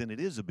minds, then it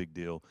is a big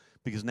deal,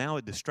 because now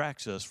it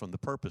distracts us from the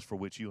purpose for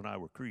which you and I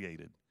were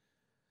created.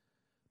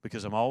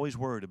 Because I'm always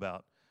worried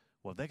about,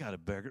 well, they got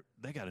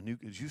a new,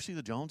 did you see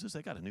the Joneses?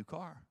 They got a new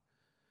car.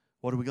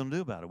 What are we going to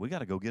do about it? We got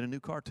to go get a new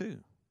car too.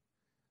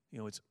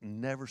 It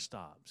never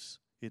stops.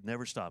 It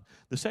never stops.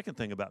 The second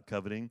thing about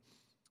coveting,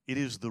 it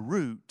is the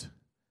root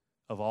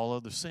of all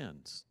other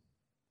sins.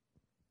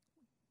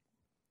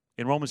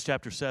 In Romans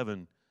chapter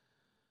 7,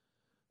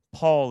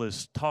 Paul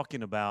is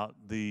talking about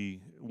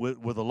where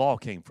the law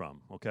came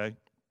from, okay?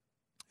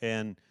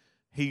 And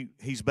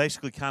he's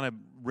basically kind of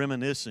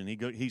reminiscing.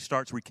 He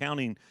starts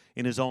recounting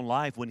in his own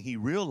life when he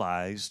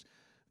realized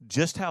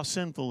just how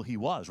sinful he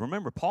was.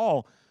 Remember,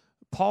 Saul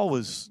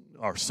was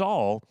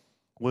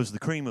the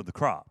cream of the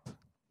crop.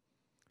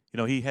 You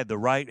know, he had the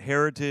right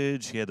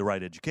heritage, he had the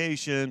right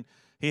education,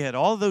 he had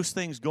all of those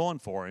things going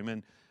for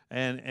him,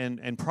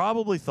 and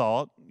probably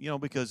thought, you know,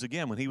 because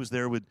again, when he was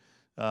there with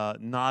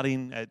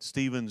nodding at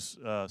Stephen's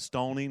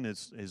stoning,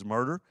 his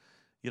murder,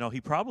 you know, he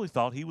probably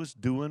thought he was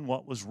doing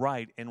what was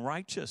right and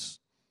righteous.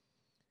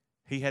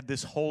 He had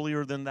this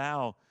holier than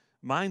thou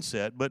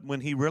mindset, but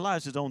when he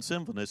realized his own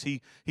sinfulness,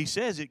 he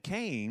says it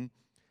came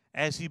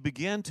as he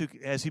began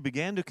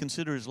to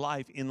consider his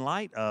life in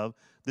light of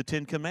the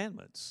Ten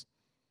Commandments.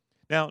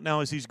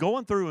 Now, as he's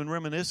going through and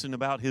reminiscing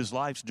about his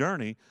life's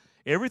journey,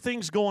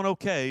 everything's going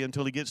okay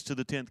until he gets to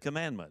the 10th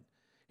commandment.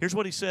 Here's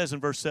what he says in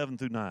verse 7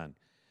 through 9.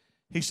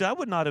 He said, I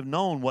would not have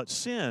known what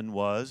sin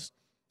was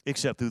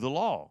except through the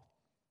law.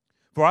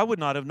 For I would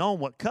not have known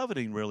what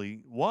coveting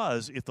really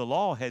was if the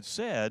law had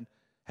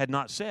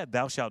not said,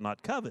 thou shalt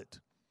not covet.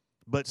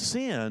 But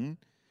sin,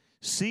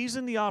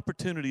 seizing the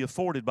opportunity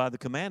afforded by the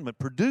commandment,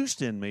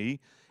 produced in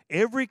me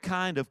every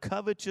kind of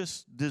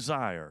covetous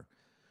desire.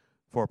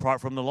 For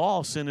apart from the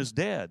law, sin is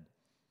dead.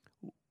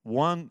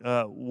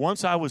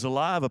 Once I was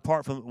alive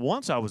apart from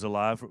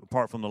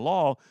the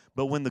law,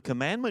 but when the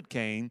commandment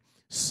came,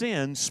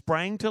 sin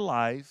sprang to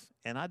life,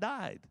 and I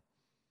died.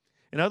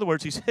 In other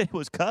words, he said it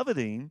was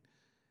coveting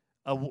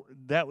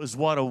that was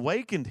what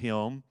awakened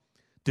him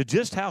to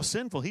just how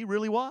sinful he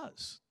really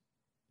was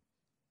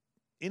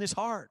in his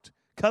heart.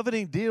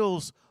 Coveting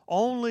deals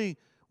only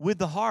with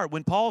the heart.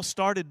 When Paul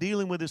started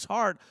dealing with his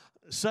heart,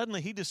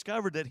 suddenly he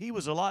discovered that he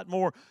was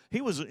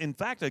in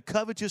fact a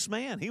covetous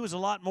man. He was a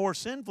lot more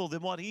sinful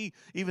than what he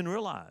even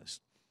realized.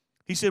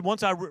 He said,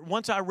 once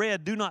I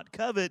read, do not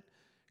covet,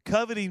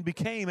 coveting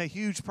became a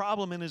huge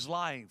problem in his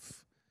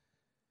life.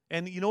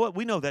 And you know what?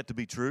 We know that to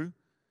be true.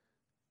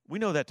 We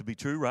know that to be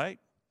true, right?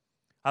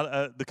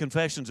 The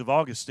Confessions of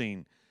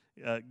Augustine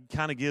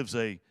kind of gives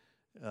an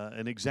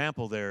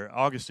example there.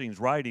 Augustine's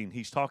writing,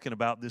 he's talking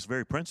about this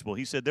very principle.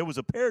 He said, there was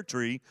a pear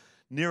tree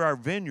near our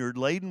vineyard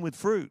laden with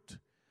fruit.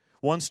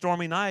 One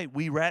stormy night,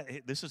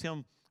 this is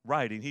him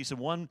writing. He said,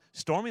 one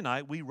stormy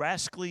night, we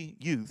rascally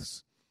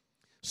youths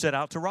set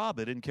out to rob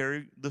it and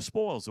carry the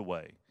spoils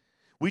away.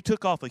 We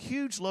took off a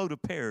huge load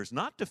of pears,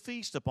 not to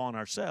feast upon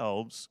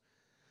ourselves,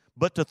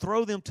 but to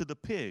throw them to the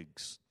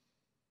pigs,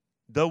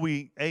 though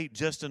we ate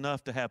just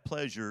enough to have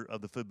pleasure of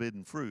the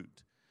forbidden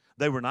fruit.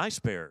 They were nice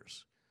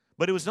pears,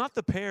 but it was not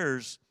the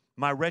pears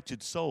my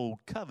wretched soul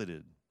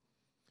coveted,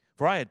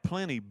 for I had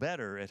plenty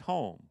better at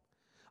home.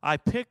 I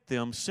picked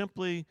them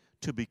simply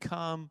to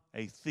become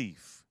a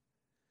thief.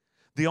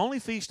 The only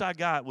feast I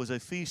got was a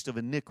feast of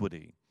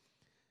iniquity,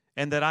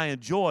 and that I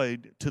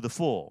enjoyed to the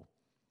full.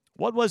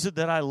 What was it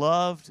that I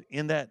loved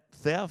in that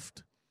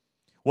theft?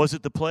 Was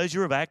it the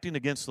pleasure of acting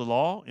against the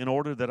law in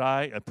order that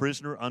I, a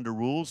prisoner under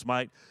rules,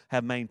 might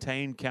have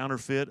maintained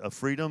counterfeit of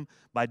freedom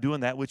by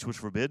doing that which was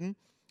forbidden?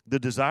 The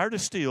desire to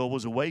steal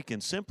was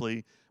awakened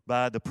simply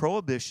by the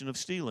prohibition of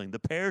stealing. The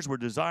pears were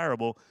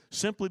desirable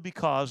simply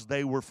because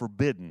they were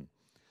forbidden.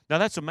 Now,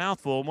 that's a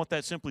mouthful, and what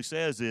that simply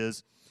says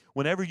is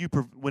whenever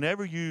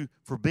you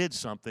forbid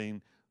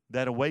something,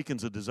 that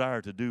awakens a desire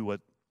to do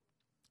what.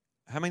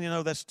 How many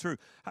know that's true?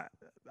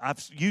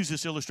 I've used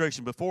this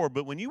illustration before,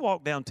 but when you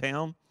walk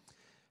downtown,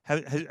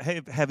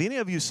 have any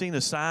of you seen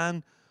a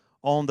sign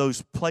on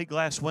those plate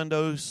glass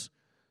windows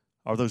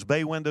or those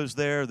bay windows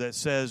there that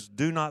says,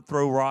 do not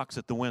throw rocks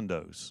at the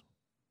windows?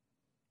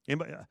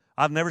 Anybody?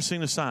 I've never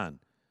seen a sign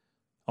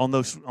on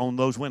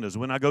those windows.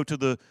 When I go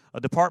to a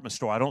department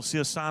store, I don't see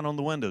a sign on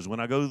the windows. When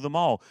I go to the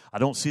mall, I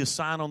don't see a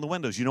sign on the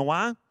windows. You know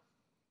why?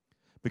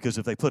 Because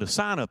if they put a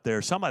sign up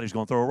there, somebody's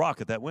going to throw a rock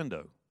at that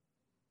window.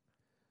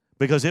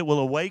 Because it will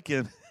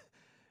awaken.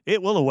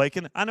 It will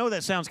awaken. I know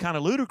that sounds kind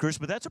of ludicrous,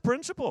 but that's a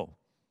principle.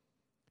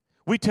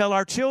 We tell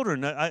our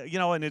children,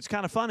 and it's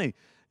kind of funny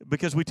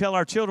because we tell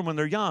our children when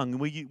they're young,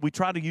 we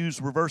try to use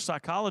reverse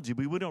psychology,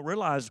 but we don't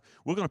realize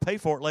we're going to pay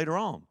for it later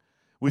on.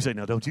 We say,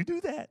 no, don't you do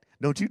that.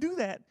 Don't you do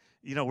that.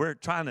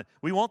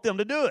 We want them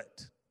to do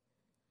it.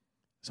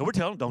 So we're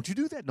telling them, don't you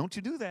do that, don't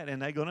you do that,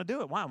 and they're going to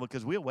do it. Why?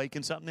 Because we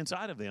awaken something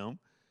inside of them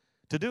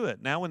to do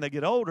it. Now when they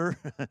get older,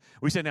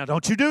 we say, now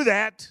don't you do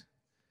that.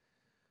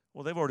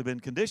 Well, they've already been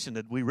conditioned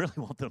that we really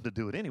want them to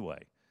do it anyway.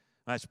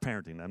 That's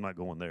parenting. I'm not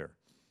going there.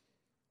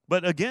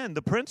 But again,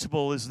 the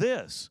principle is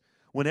this.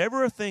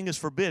 Whenever a thing is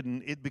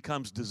forbidden, it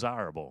becomes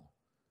desirable.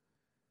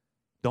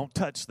 Don't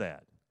touch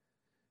that.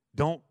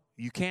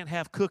 You can't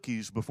have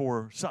cookies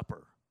before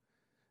supper.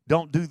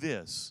 Don't do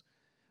this.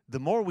 The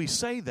more we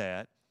say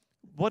that,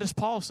 what does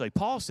Paul say?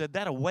 Paul said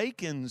that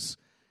awakens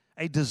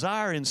a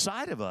desire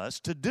inside of us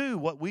to do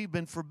what we've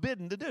been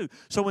forbidden to do.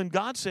 So when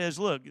God says,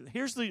 look,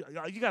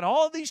 you got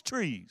all of these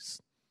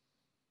trees,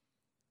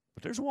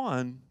 but there's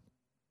one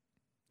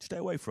stay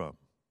away from.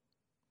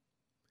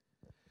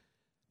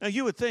 Now,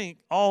 you would think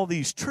all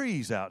these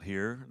trees out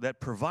here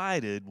that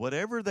provided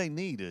whatever they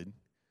needed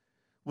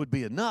would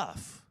be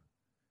enough.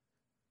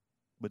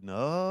 But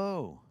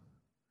no,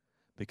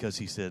 because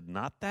he said,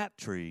 not that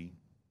tree.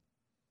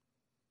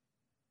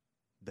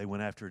 They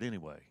went after it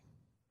anyway.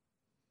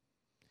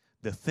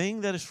 The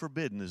thing that is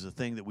forbidden is the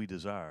thing that we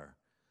desire.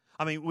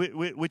 I mean,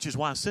 which is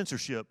why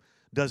censorship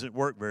doesn't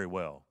work very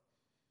well,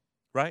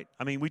 right?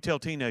 I mean, we tell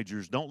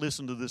teenagers, don't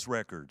listen to this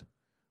record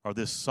or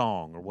this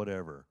song or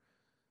whatever.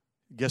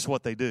 Guess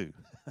what they do?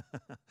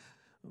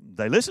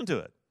 They listen to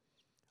it.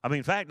 I mean,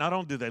 in fact, not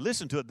only do they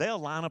listen to it, they'll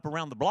line up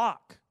around the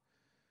block.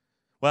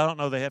 Well, I don't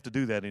know they have to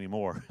do that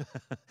anymore.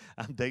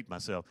 I'm dating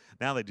myself.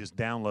 Now they just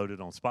download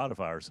it on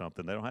Spotify or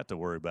something. They don't have to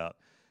worry about,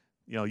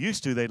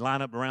 used to they'd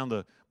line up around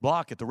the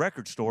block at the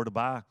record store to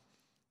buy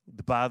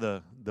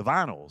the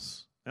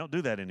vinyls. They don't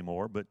do that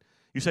anymore, but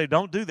you say,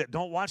 don't do that.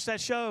 Don't watch that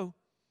show.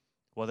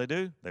 What they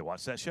do? They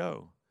watch that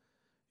show.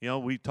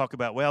 We talk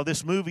about, well,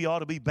 this movie ought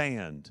to be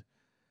banned.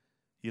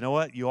 You know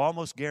what? You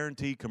almost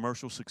guarantee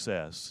commercial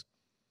success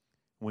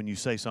when you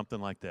say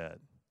something like that,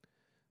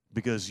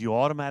 because you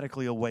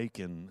automatically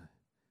awaken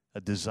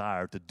a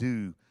desire to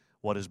do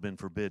what has been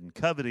forbidden.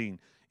 Coveting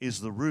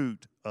is the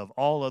root of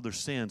all other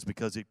sins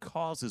because it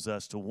causes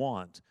us to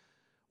want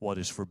what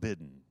is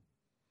forbidden.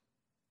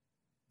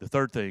 The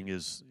third thing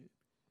is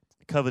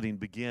coveting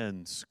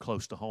begins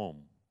close to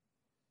home.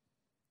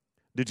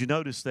 Did you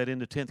notice that in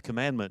the 10th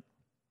commandment,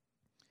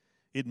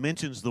 it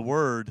mentions the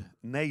word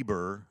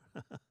neighbor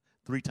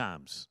 3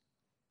 times?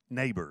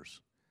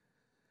 Neighbors.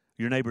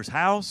 Your neighbor's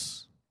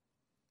house,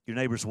 your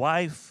neighbor's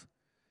wife,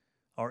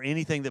 or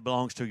anything that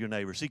belongs to your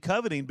neighbor. See,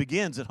 coveting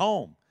begins at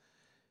home.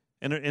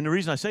 And the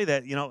reason I say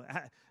that,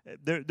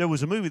 there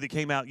was a movie that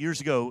came out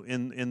years ago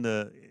in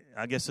the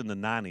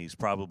 90s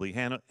probably,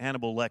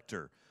 Hannibal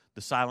Lecter,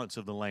 The Silence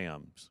of the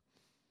Lambs.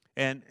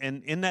 And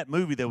in that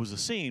movie there was a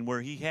scene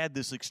where he had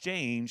this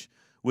exchange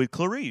with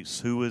Clarice,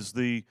 who was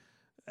the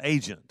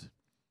agent.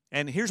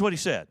 And here's what he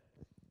said.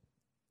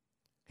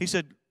 He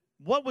said,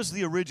 "What was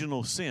the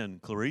original sin,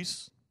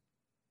 Clarice?"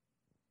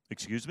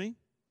 "Excuse me?"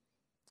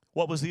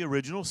 "What was the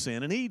original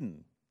sin in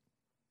Eden?"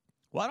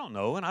 "Well, I don't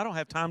know, and I don't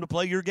have time to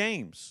play your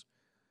games."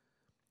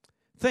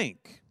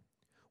 Think.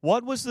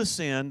 What was the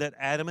sin that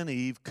Adam and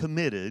Eve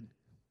committed?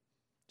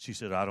 She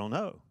said, "I don't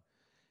know."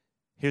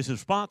 His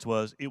response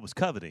was, it was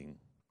coveting.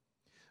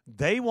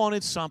 They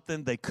wanted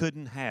something they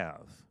couldn't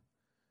have.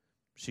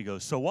 She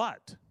goes, "So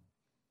what?"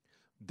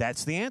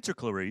 "That's the answer,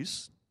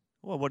 Clarice."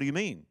 "Well, what do you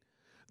mean?"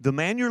 "The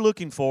man you're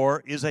looking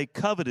for is a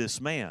covetous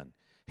man.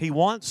 He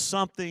wants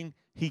something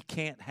he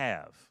can't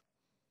have."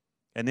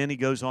 And then he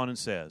goes on and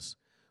says,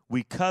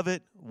 "We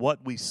covet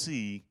what we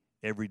see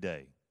every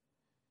day."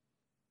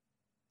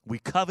 We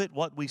covet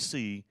what we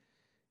see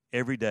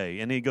every day.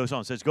 And then he goes on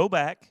and says, Go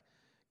back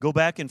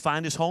and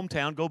find his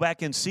hometown. Go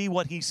back and see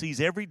what he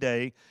sees every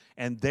day,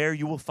 and there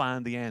you will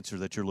find the answer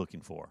that you're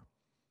looking for.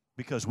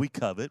 Because we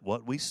covet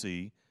what we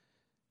see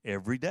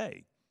every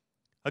day.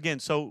 Again,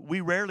 so we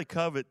rarely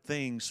covet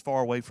things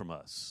far away from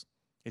us.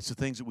 It's the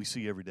things that we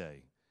see every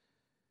day.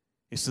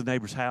 It's the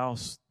neighbor's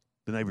house,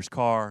 the neighbor's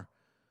car,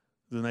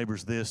 the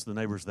neighbor's this, the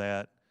neighbor's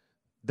that.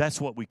 That's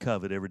what we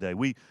covet every day.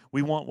 We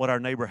want what our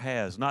neighbor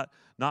has, not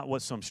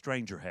what some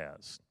stranger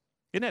has.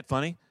 Isn't that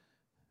funny?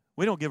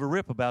 We don't give a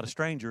rip about a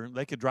stranger.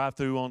 They could drive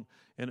through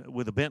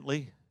with a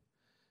Bentley.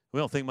 We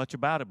don't think much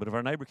about it, but if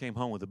our neighbor came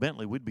home with a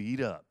Bentley, we'd be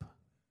eat up.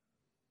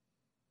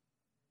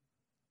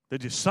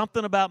 There's just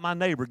something about my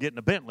neighbor getting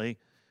a Bentley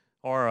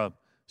or a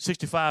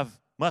 65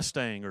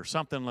 Mustang or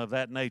something of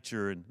that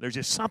nature, and there's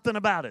just something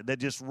about it that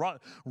just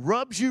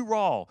rubs you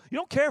raw. You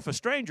don't care if a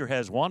stranger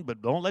has one,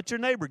 but don't let your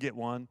neighbor get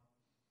one.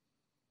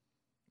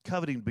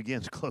 Coveting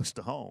begins close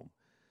to home.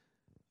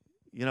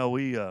 And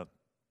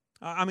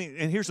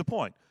here's the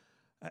point.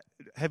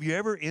 Have you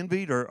ever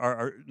envied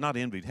or not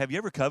envied? Have you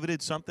ever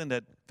coveted something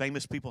that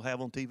famous people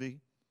have on TV?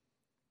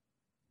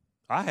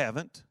 I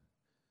haven't.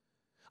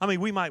 I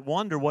mean, we might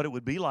wonder what it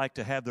would be like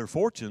to have their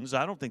fortunes.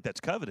 I don't think that's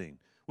coveting.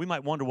 We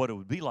might wonder what it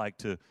would be like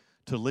to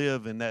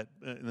live in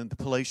the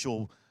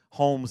palatial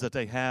homes that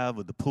they have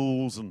with the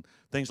pools and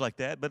things like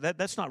that. But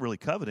that's not really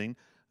coveting.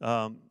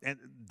 And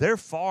they're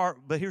far,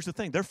 but here's the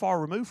thing, they're far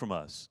removed from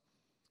us.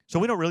 So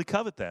we don't really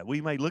covet that.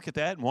 We may look at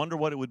that and wonder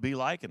what it would be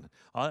like, and,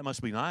 oh, that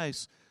must be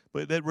nice.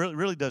 But that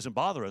really doesn't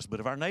bother us. But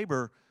if our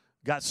neighbor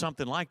got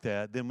something like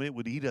that, then it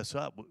would eat us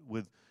up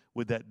with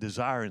that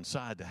desire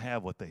inside to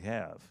have what they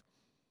have.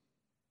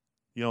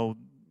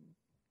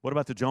 What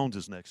about the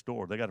Joneses next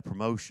door? They got a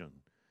promotion.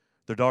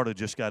 Their daughter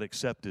just got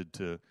accepted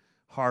to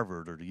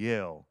Harvard or to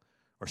Yale,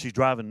 or she's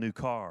driving a new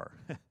car.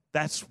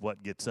 That's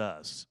what gets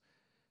us,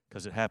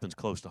 because it happens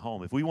close to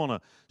home. If we want to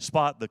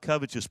spot the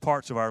covetous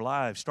parts of our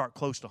lives, start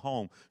close to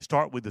home.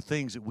 Start with the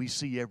things that we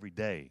see every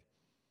day.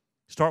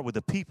 Start with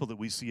the people that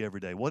we see every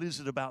day. What is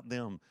it about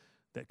them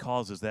that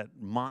causes that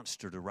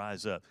monster to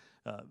rise up?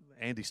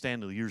 Andy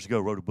Stanley years ago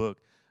wrote a book,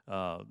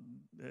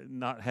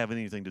 not having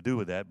anything to do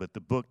with that, but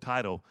the book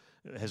title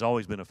has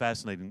always been a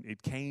fascinating.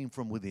 It came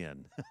from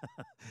within,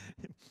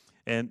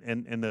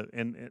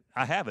 and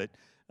I have it.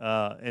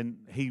 and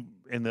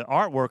the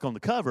artwork on the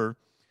cover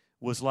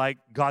was like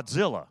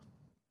Godzilla.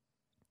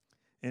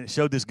 And it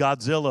showed this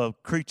Godzilla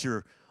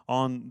creature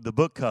on the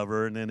book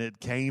cover, and then it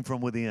came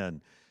from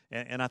within.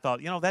 And I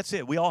thought, that's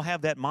it. We all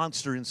have that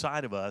monster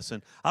inside of us.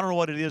 And I don't know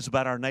what it is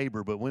about our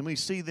neighbor, but when we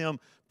see them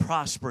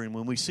prospering,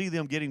 when we see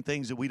them getting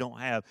things that we don't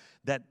have,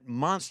 that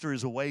monster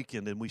is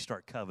awakened and we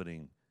start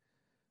coveting.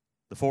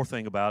 The fourth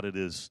thing about it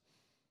is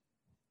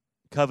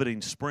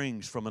coveting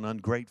springs from an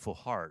ungrateful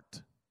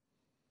heart.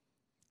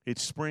 It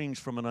springs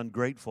from an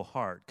ungrateful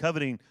heart.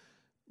 Coveting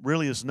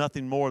really is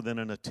nothing more than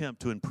an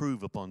attempt to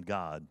improve upon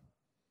God.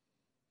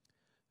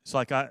 It's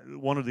like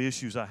one of the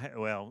issues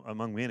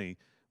among many,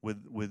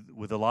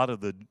 with a lot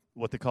of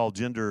what they call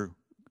gender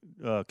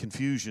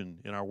confusion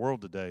in our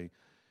world today,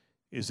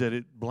 is that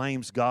it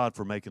blames God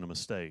for making a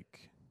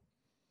mistake.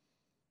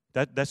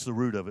 That's the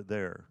root of it.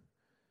 There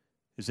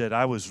is that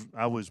I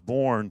was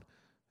born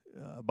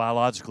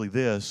biologically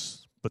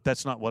this, but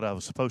that's not what I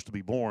was supposed to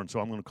be born,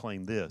 so I'm going to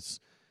claim this,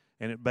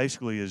 and it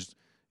basically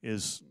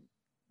is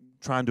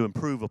trying to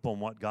improve upon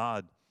what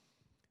God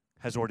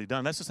has already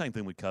done. That's the same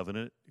thing with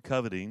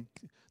coveting.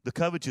 The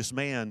covetous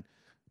man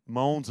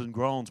moans and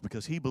groans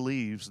because he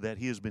believes that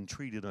he has been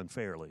treated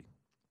unfairly.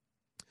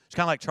 It's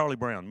kind of like Charlie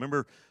Brown.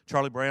 Remember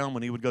Charlie Brown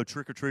when he would go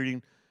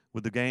trick-or-treating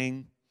with the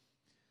gang?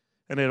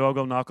 And they'd all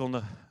go knock on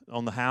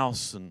the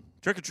house and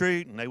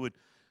trick-or-treat, and they would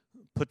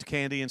put the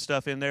candy and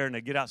stuff in there, and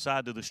they'd get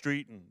outside to the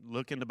street and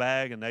look in the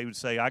bag, and they would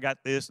say, I got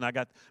this, and I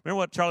got... Remember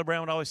what Charlie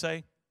Brown would always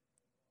say?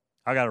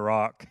 I got a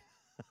rock.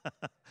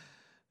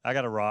 I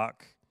got a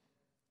rock.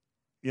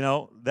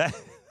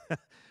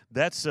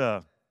 That's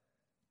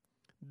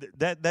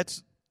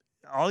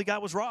all he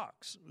got was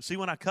rocks. See,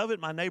 when I covet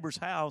my neighbor's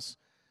house,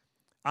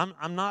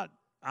 I'm not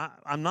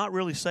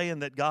really saying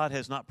that God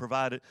has not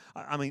provided.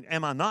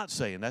 Am I not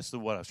saying, that's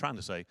what I was trying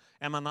to say,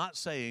 am I not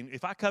saying,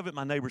 if I covet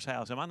my neighbor's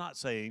house, am I not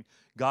saying,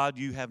 God,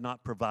 you have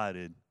not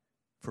provided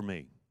for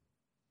me?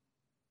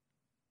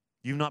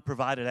 You've not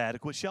provided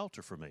adequate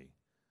shelter for me.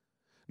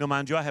 No,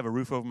 mind you, I have a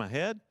roof over my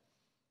head.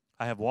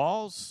 I have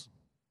walls.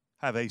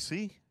 I have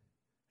AC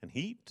and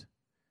heat,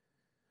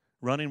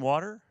 running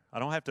water. I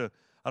don't have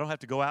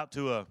to go out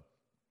to a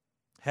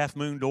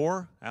half-moon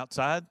door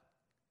outside.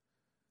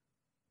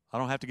 I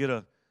don't have to get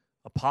a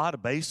pot, a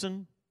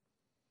basin.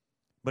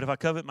 But if I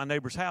covet my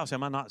neighbor's house,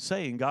 am I not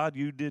saying, God,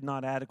 you did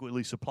not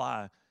adequately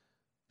supply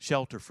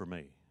shelter for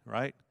me,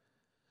 right?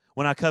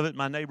 When I covet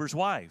my neighbor's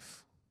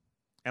wife,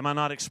 am I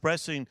not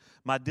expressing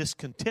my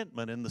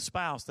discontentment in the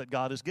spouse that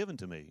God has given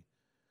to me?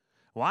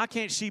 Why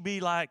can't she be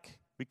like,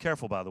 be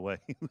careful, by the way,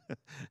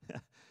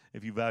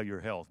 if you value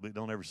your health, but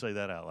don't ever say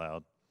that out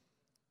loud.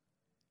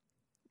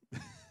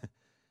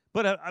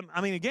 But,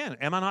 again,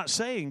 am I not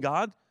saying,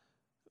 God,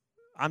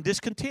 I'm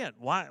discontent.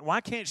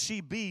 Why can't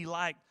she be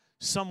like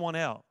someone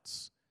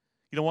else?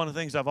 One of the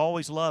things I've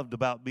always loved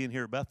about being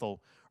here at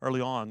Bethel early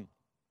on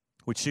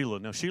with Sheila.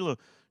 Now, Sheila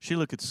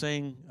could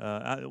sing.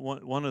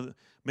 One of the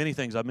many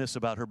things I miss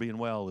about her being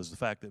well is the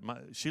fact that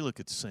Sheila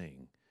could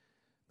sing.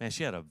 Man,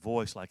 she had a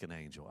voice like an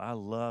angel. I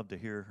love to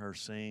hear her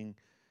sing.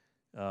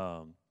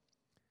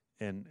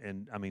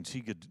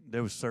 She could.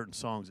 There was certain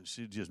songs that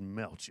she'd just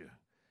melt you.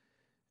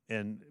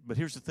 But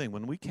here's the thing: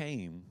 when we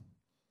came,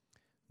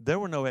 there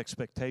were no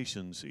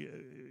expectations.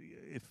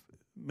 If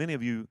many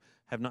of you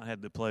have not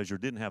had the pleasure,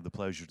 didn't have the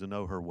pleasure to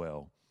know her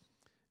well,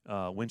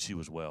 when she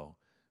was well,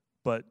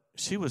 but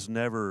she was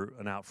never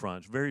an out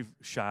front, very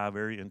shy,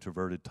 very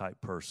introverted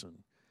type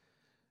person.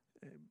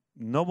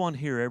 No one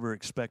here ever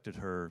expected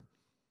her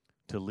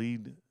to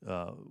lead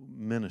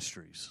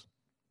ministries.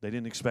 They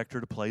didn't expect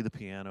her to play the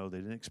piano. They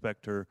didn't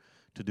expect her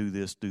to do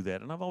this, do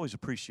that. And I've always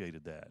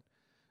appreciated that.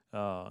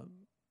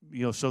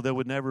 So there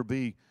would never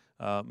be,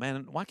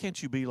 man, why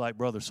can't you be like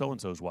brother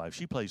so-and-so's wife?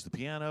 She plays the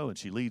piano and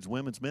she leads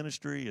women's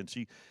ministry and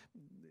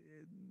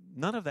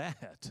none of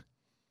that.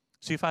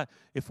 See,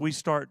 if we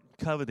start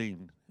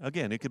coveting,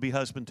 again, it could be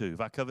husband too.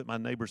 If I covet my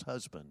neighbor's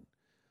husband,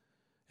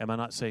 am I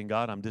not saying,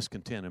 God, I'm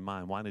discontent in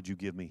mine. Why did you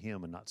give me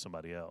him and not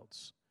somebody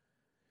else?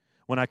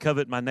 When I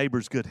covet my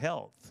neighbor's good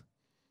health,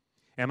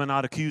 am I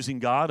not accusing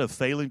God of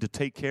failing to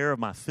take care of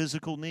my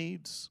physical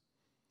needs?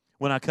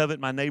 When I covet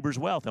my neighbor's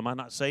wealth, am I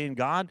not saying,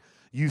 God,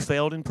 you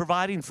failed in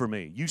providing for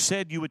me? You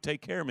said you would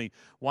take care of me.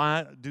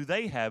 Why do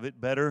they have it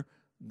better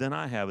than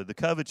I have it? The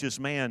covetous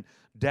man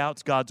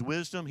doubts God's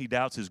wisdom. He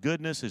doubts his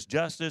goodness, his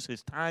justice,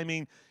 his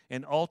timing,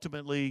 and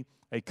ultimately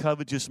a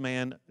covetous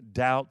man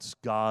doubts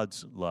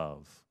God's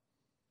love.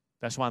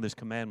 That's why this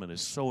commandment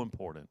is so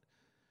important,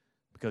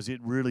 because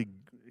it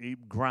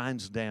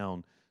grinds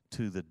down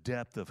to the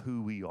depth of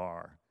who we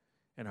are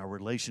and our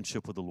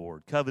relationship with the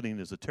Lord. Coveting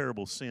is a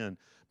terrible sin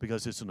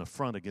because it's an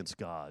affront against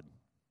God.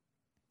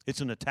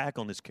 It's an attack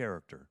on his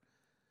character.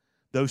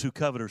 Those who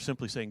covet are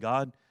simply saying,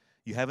 God,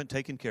 you haven't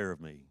taken care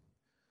of me.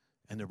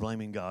 And they're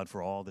blaming God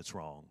for all that's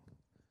wrong.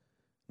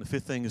 The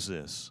fifth thing is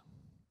this.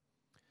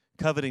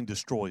 Coveting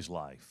destroys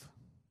life.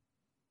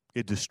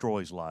 It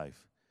destroys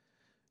life.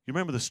 You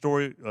remember the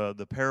story,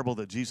 the parable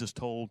that Jesus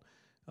told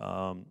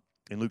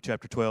in Luke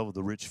chapter 12 of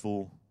the rich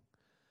fool?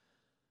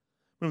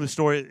 Remember the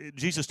story?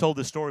 Jesus told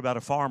this story about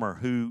a farmer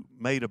who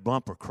made a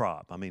bumper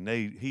crop. I mean,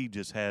 he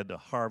just had a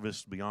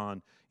harvest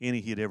beyond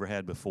any he had ever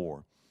had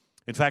before.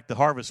 In fact, the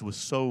harvest was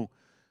so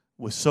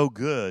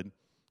good,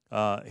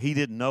 he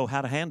didn't know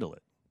how to handle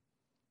it.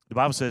 The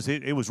Bible says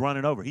it was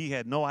running over. He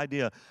had no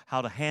idea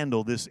how to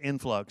handle this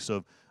influx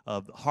of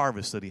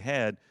harvest that he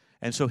had.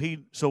 And so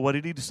what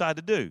did he decide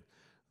to do?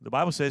 The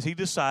Bible says he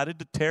decided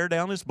to tear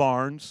down his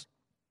barns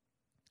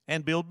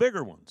and build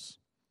bigger ones.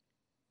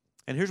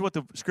 And here's what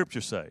the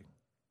scriptures say.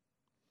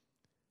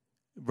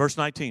 Verse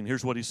 19,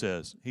 here's what he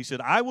says. He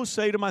said, I will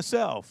say to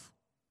myself,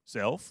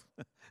 self.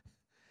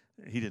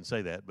 He didn't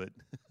say that, but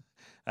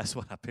that's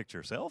what I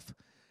picture, self.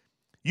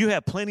 You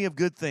have plenty of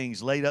good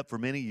things laid up for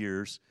many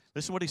years.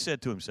 Listen to what he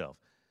said to himself.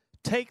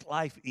 Take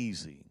life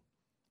easy.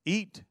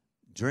 Eat,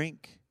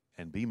 drink,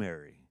 and be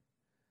merry.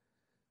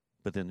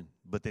 But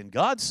then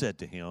God said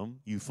to him,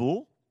 you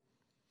fool,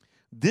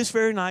 this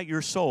very night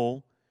your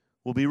soul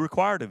will be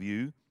required of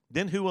you.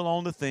 Then who will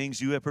own the things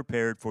you have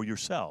prepared for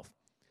yourself?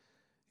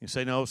 You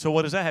say, no, so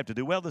what does that have to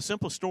do? Well, the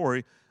simple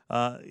story,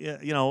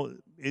 it's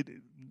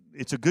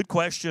a good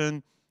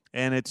question,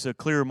 and it's a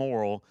clear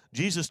moral.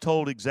 Jesus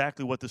told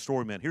exactly what the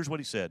story meant. Here's what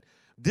he said.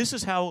 This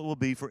is how it will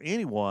be for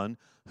anyone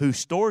who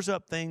stores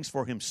up things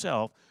for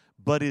himself,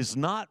 but is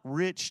not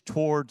rich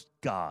towards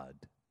God.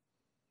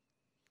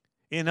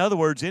 In other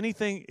words,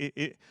 anything,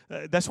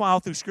 that's why all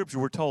through Scripture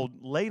we're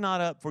told, lay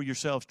not up for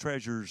yourselves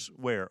treasures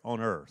where?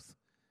 On earth.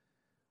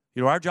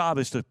 You know, our job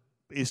is to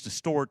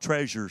store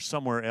treasures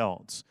somewhere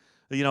else.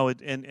 You know,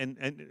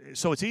 and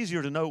so it's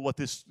easier to know what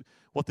this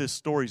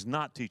story is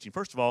not teaching.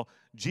 First of all,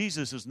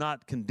 Jesus is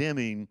not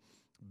condemning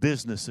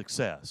business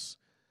success.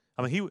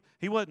 I mean,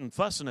 he wasn't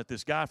fussing at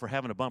this guy for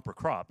having a bumper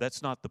crop.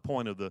 That's not the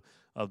point of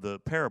the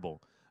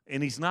parable.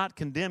 And he's not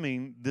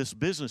condemning this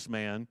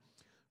businessman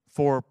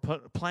for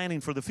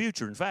planning for the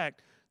future. In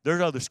fact,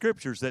 there's other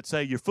scriptures that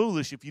say you're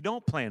foolish if you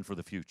don't plan for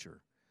the future.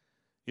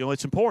 You know,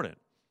 it's important.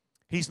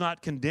 He's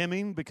not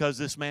condemning because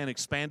this man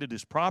expanded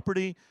his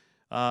property.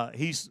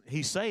 He's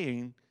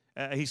saying,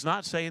 he's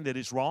not saying that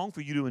it's wrong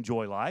for you to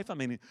enjoy life. I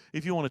mean,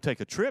 if you want to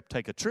take a trip,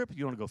 take a trip. If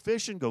you want to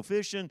go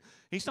fishing.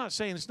 He's not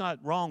saying it's not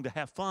wrong to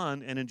have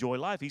fun and enjoy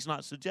life. He's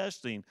not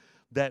suggesting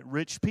that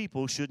rich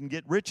people shouldn't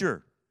get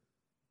richer.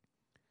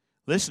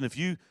 Listen, if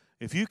you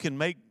can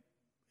make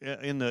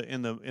in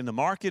the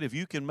market, if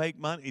you can make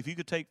money, if you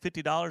could take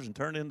 $50 and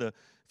turn it into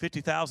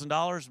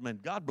 $50,000, man,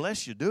 God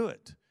bless you, do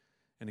it.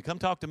 And to come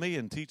talk to me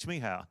and teach me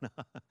how.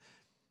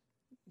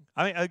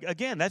 I mean,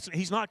 again,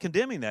 he's not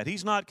condemning that.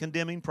 He's not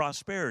condemning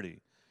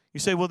prosperity. You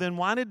say, well, then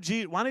why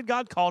did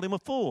God call him a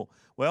fool?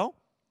 Well,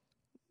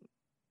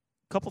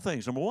 a couple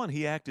things. Number one,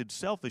 he acted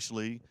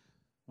selfishly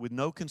with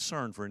no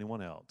concern for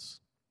anyone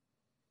else.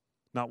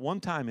 Not one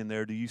time in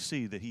there do you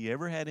see that he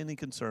ever had any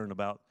concern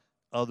about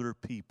other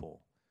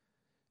people.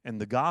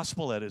 And the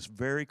gospel at its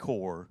very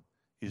core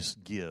is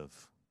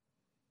give.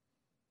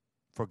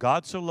 For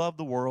God so loved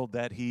the world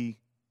that he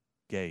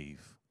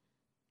gave.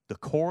 The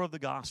core of the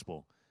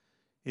gospel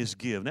is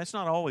give. And that's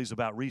not always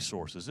about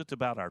resources. It's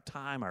about our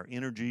time, our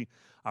energy,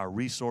 our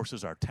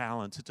resources, our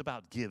talents. It's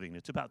about giving.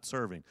 It's about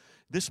serving.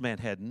 This man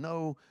had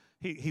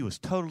he was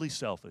totally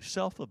selfish,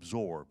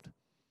 self-absorbed.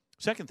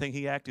 Second thing,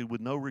 he acted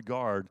with no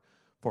regard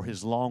for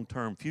his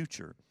long-term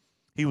future.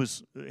 He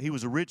was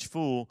a rich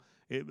fool.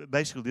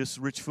 Basically, this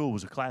rich fool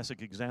was a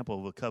classic example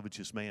of a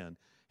covetous man.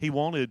 He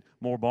wanted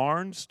more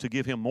barns to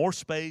give him more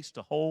space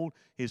to hold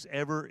his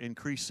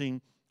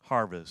ever-increasing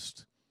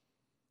harvest.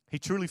 He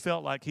truly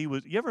felt like he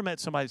was. You ever met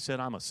somebody that said,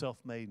 I'm a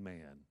self-made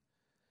man?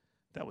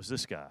 That was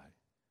this guy.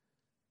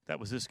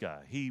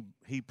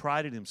 He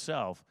prided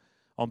himself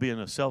on being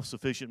a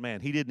self-sufficient man.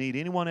 He didn't need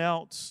anyone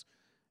else.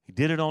 He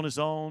did it on his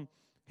own.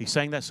 He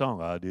sang that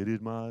song, I did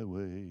it my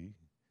way.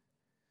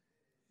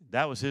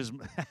 That was his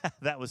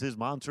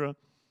mantra.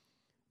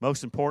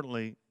 Most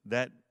importantly,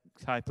 that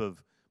type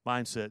of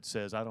mindset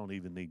says, I don't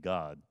even need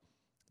God.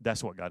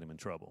 That's what got him in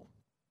trouble.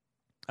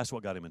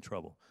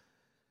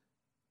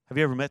 Have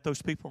you ever met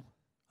those people?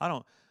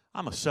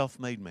 I'm a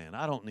self-made man.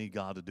 I don't need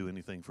God to do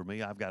anything for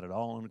me. I've got it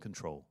all under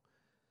control.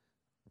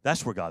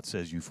 That's where God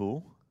says, you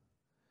fool.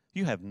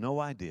 You have no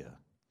idea.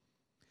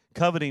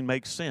 Coveting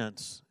makes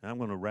sense. And I'm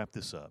going to wrap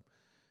this up.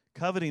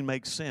 Coveting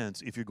makes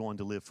sense if you're going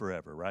to live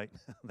forever, right?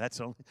 That's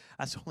the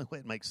only way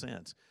it makes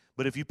sense.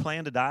 But if you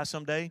plan to die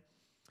someday,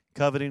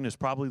 coveting is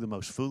probably the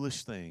most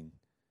foolish thing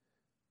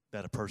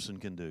that a person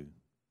can do.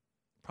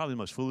 Probably the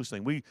most foolish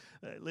thing. We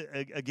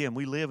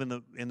live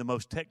in the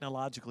most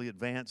technologically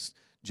advanced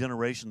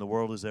generation the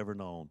world has ever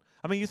known.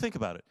 I mean, you think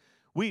about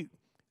it.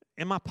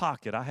 In my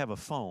pocket, I have a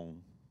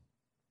phone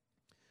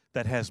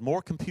that has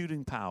more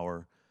computing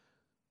power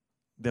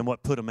than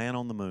what put a man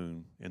on the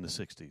moon in the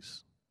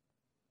 60s.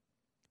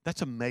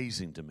 That's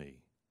amazing to me.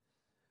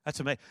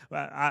 That's amazing.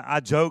 I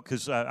joke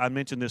because I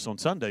mentioned this on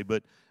Sunday,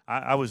 but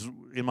I was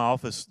in my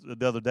office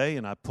the other day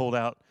and I pulled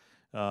out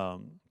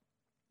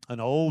an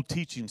old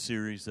teaching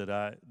series that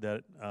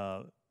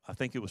I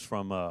think it was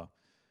from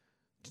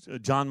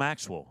John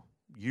Maxwell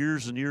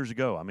years and years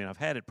ago. I mean, I've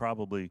had it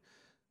probably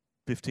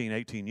 15,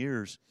 18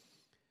 years.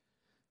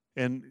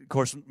 And, of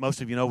course,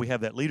 most of you know we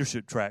have that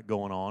leadership track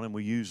going on, and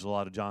we use a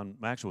lot of John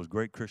Maxwell's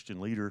great Christian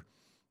leader.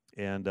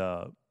 And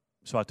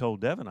so I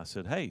told Devin, I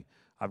said, hey,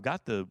 I've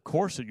got the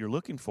course that you're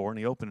looking for. And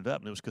he opened it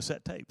up, and it was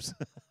cassette tapes.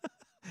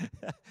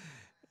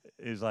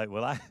 He's like,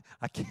 well,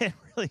 I can't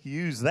really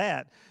use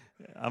that.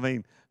 I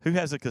mean, who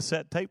has a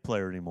cassette tape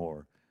player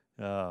anymore?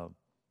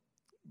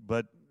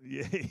 But,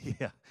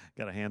 yeah,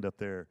 got a hand up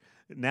there.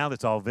 Now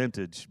that's all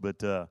vintage. But,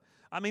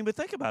 but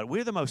think about it.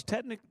 We're the most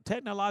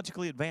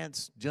technologically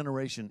advanced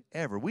generation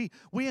ever. We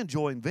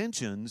enjoy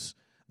inventions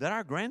that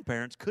our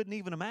grandparents couldn't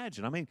even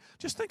imagine. I mean,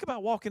 just think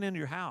about walking into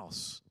your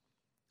house.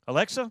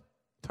 Alexa,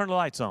 turn the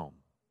lights on.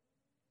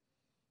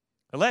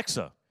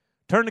 Alexa,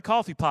 turn the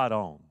coffee pot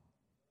on.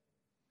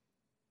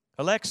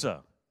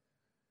 Alexa,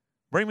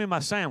 bring me my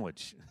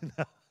sandwich.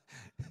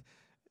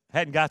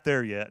 Hadn't got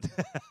there yet.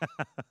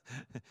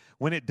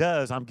 When it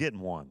does, I'm getting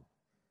one.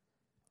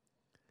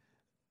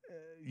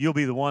 You'll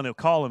be the one that'll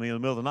call me in the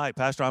middle of the night.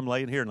 Pastor, I'm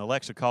laying here, and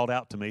Alexa called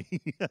out to me.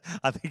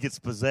 I think it's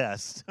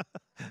possessed.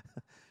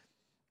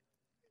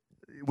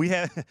 We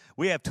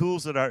have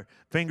tools at our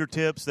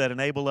fingertips that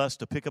enable us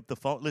to pick up the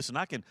phone. Listen,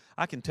 I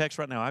can text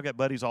right now. I've got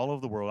buddies all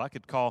over the world. I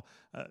could call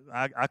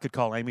I could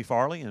call Amy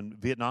Farley in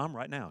Vietnam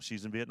right now.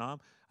 She's in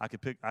Vietnam. I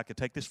could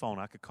take this phone.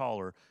 I could call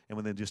her, and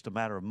within just a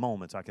matter of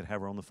moments, I could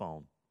have her on the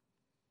phone.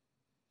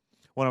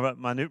 One of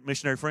my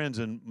missionary friends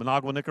in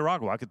Managua,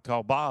 Nicaragua, I could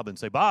call Bob and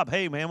say, Bob,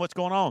 hey, man, what's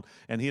going on?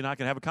 And he and I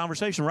can have a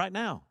conversation right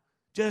now,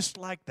 just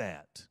like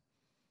that.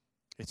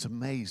 It's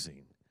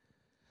amazing.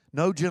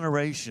 No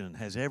generation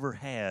has ever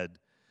had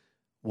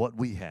what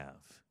we have.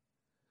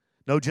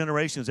 No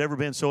generation has ever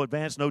been so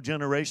advanced. No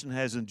generation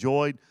has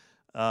enjoyed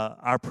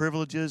our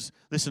privileges.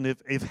 Listen,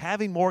 if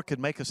having more could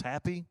make us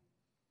happy,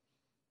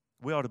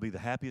 we ought to be the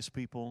happiest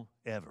people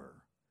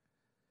ever,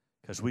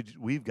 because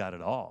we've got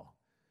it all.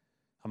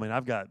 I mean,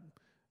 I've got,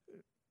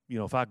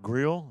 if I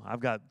grill,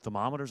 I've got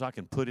thermometers I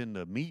can put in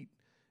the meat,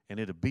 and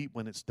it'll beep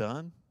when it's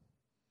done.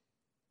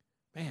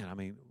 Man, I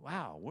mean,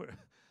 wow,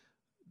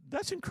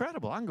 that's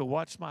incredible. I can go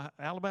watch my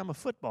Alabama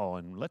football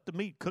and let the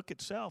meat cook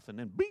itself, and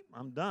then beep,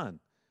 I'm done.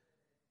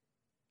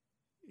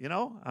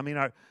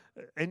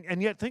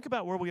 And yet think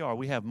about where we are.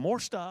 We have more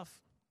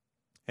stuff,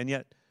 and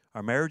yet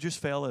our marriages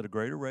fail at a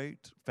greater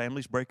rate.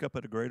 Families break up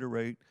at a greater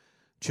rate.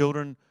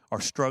 Children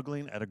are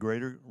struggling at a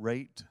greater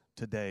rate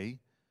today.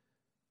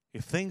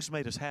 If things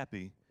made us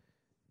happy,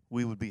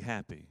 we would be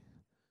happy.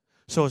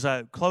 So as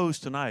I close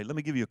tonight, let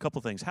me give you a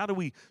couple things. How do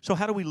we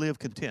live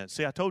content?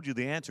 See, I told you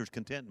the answer is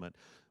contentment.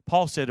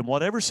 Paul said, in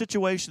whatever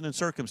situation and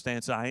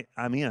circumstance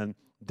I'm in,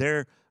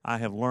 there I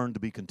have learned to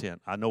be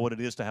content. I know what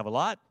it is to have a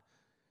lot,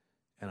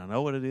 and I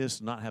know what it is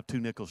to not have two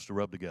nickels to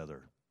rub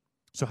together.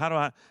 So how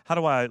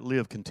do I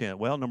live content?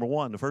 Well, number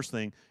one, the first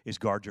thing is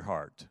guard your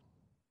heart.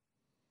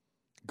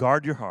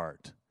 Guard your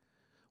heart.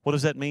 What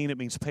does that mean? It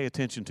means pay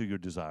attention to your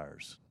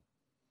desires.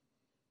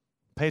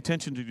 Pay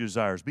attention to your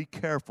desires. Be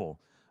careful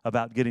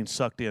about getting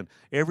sucked in.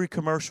 Every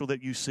commercial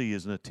that you see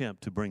is an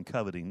attempt to bring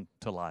coveting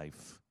to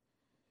life.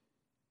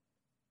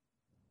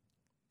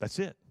 That's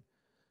it.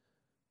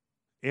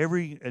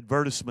 Every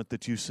advertisement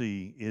that you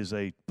see is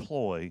a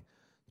ploy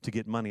to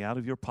get money out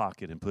of your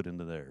pocket and put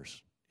into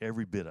theirs.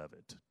 Every bit of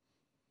it.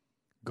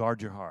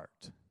 Guard your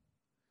heart.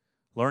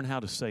 Learn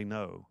how to say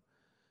no.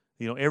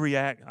 Every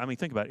act,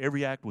 think about it.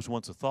 Every act was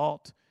once a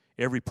thought.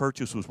 Every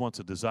purchase was once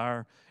a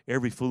desire.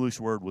 Every foolish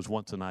word was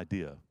once an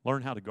idea.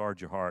 Learn how to guard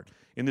your heart.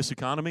 In this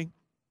economy,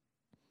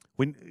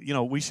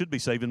 we should be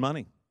saving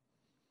money.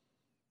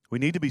 We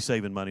need to be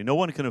saving money. No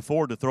one can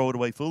afford to throw it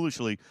away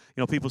foolishly.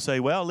 People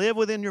say, well, live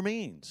within your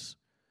means.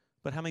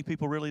 But how many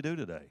people really do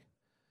today?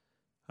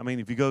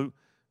 If you go,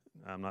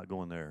 I'm not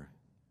going there.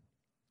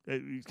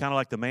 It's kind of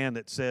like the man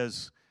that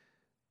says,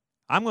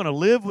 I'm going to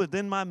live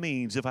within my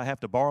means if I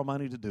have to borrow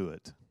money to do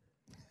it.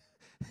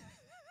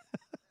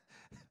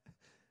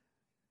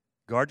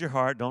 Guard your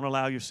heart. Don't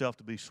allow yourself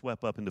to be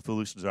swept up into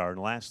foolish desire. And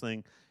the last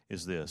thing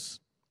is this.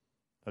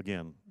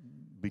 Again,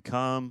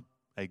 become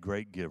a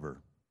great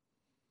giver.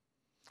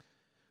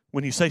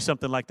 When you say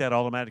something like that,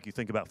 automatically you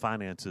think about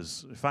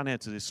finances.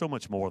 Finances is so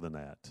much more than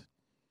that.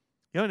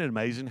 Isn't it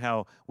amazing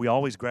how we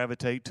always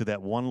gravitate to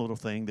that one little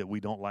thing that we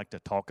don't like to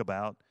talk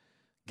about?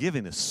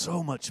 Giving is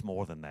so much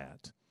more than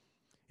that.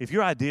 If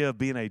your idea of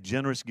being a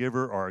generous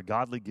giver or a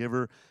godly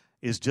giver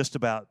is just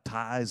about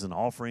tithes and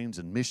offerings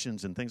and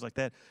missions and things like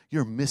that,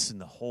 you're missing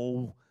the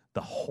whole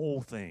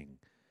thing.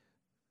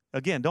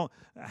 Again,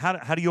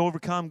 how do you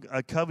overcome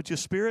a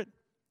covetous spirit?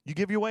 You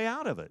give your way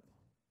out of it.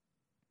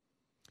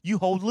 You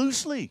hold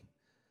loosely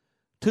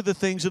to the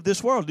things of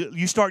this world.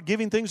 You start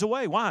giving things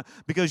away. Why?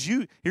 Because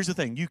here's the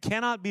thing, you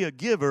cannot be a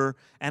giver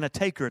and a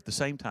taker at the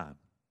same time.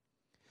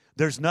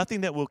 There's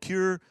nothing that will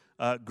cure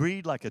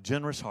greed like a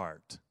generous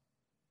heart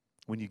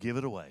when you give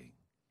it away.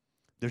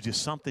 There's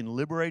just something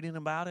liberating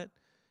about it.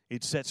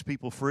 It sets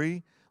people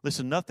free.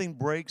 Listen, nothing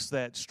breaks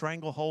that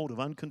stranglehold of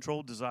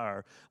uncontrolled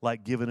desire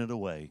like giving it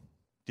away.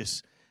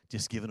 Just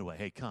giving it away.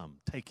 Hey, come,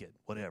 take it,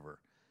 whatever.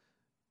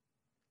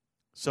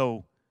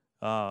 So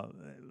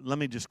let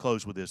me just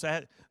close with this.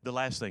 The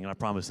last thing, and I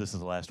promise this is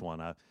the last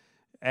one.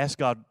 ask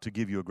God to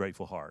give you a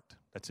grateful heart.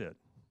 That's it.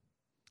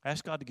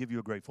 Ask God to give you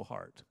a grateful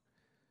heart.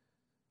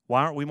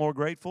 Why aren't we more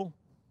grateful?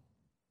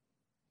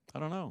 I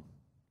don't know.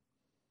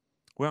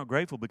 We aren't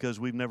grateful because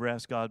we've never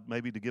asked God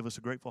maybe to give us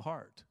a grateful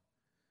heart.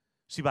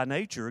 See, by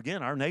nature,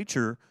 again,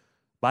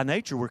 by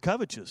nature, we're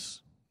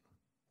covetous.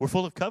 We're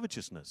full of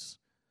covetousness.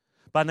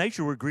 By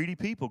nature, we're greedy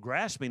people,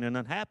 grasping and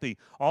unhappy,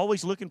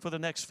 always looking for the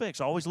next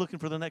fix, always looking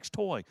for the next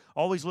toy,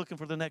 always looking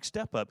for the next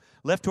step up.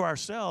 Left to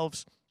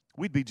ourselves,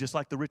 we'd be just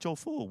like the rich old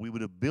fool. We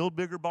would build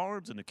bigger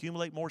barns and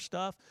accumulate more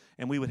stuff,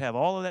 and we would have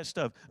all of that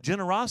stuff.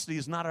 Generosity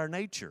is not our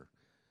nature.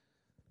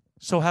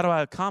 So how do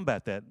I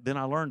combat that? Then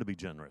I learn to be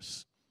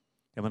generous.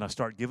 And when I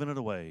start giving it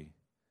away,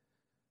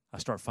 I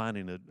start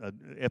finding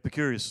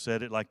Epicurus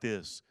said it like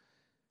this.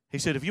 He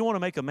said, if you want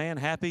to make a man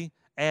happy,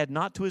 add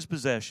not to his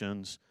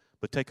possessions,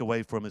 but take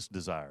away from his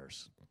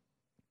desires.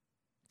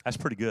 That's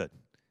pretty good.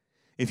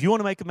 If you want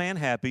to make a man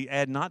happy,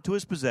 add not to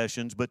his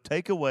possessions, but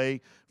take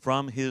away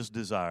from his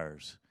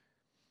desires.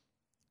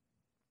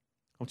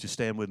 I want you to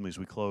stand with me as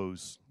we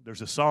close.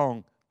 There's a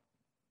song,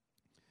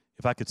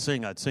 if I could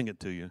sing, I'd sing it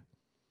to you.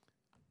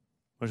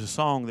 There's a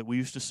song that we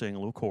used to sing, a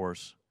little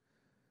chorus.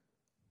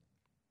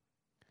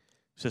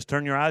 It says,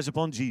 turn your eyes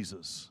upon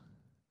Jesus.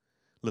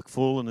 Look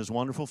full in his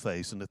wonderful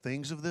face, and the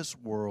things of this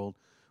world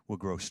will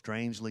grow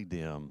strangely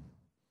dim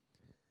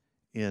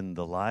in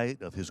the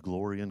light of his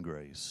glory and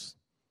grace.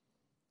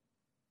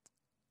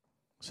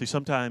 See,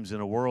 sometimes in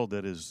a world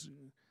that is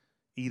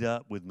eat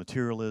up with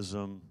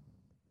materialism,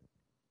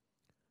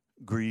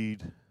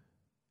 greed,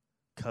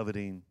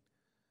 coveting,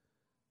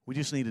 we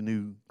just need a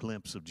new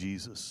glimpse of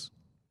Jesus.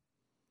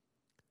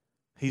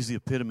 He's the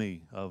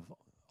epitome of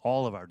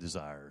all of our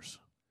desires.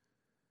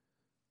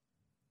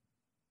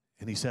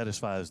 And he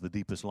satisfies the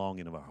deepest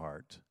longing of our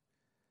heart. I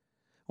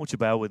want you to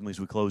bow with me as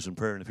we close in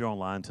prayer. And if you're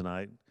online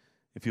tonight,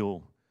 if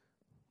you'll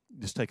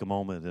just take a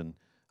moment, and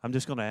I'm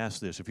just going to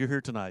ask this. If you're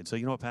here tonight, say,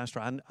 you know what, Pastor,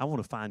 I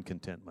want to find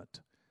contentment.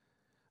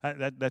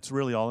 That's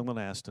really all I'm going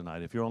to ask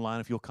tonight. If you're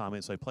online, if you'll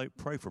comment, say,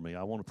 pray for me.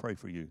 I want to pray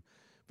for you.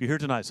 If you're here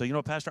tonight, say, you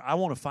know, Pastor, I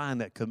want to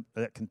find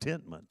that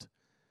contentment.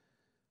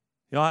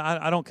 You know,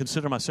 I don't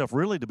consider myself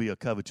really to be a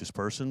covetous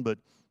person, but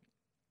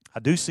I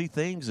do see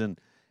things, and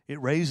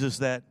it raises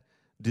that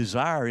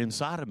desire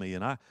inside of me,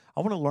 and I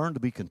want to learn to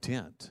be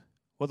content.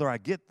 Whether I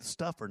get the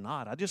stuff or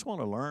not, I just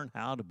want to learn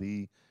how to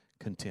be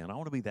content. I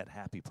want to be that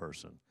happy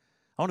person.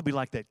 I want to be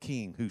like that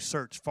king who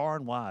searched far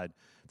and wide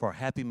for a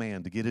happy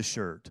man to get his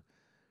shirt,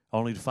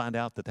 only to find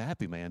out that the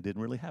happy man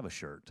didn't really have a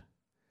shirt.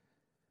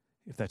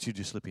 If that's you,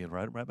 just slip in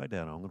right back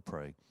down. I'm going to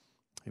pray.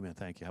 Amen.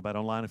 Thank you. How about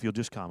online? If you'll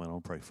just comment,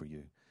 I'll pray for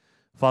you.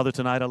 Father,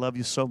 tonight I love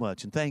you so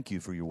much, and thank you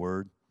for your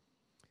word.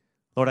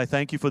 Lord, I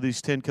thank you for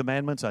these 10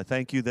 commandments. I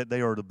thank you that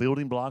they are the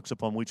building blocks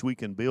upon which we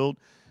can build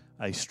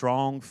a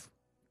strong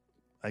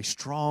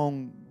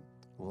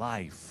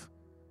life,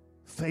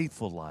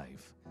 faithful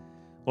life.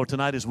 Lord,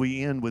 tonight as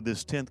we end with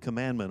this 10th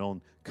commandment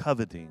on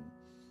coveting,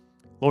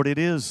 Lord, it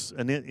is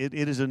an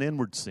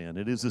inward sin.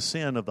 It is a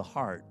sin of the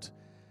heart.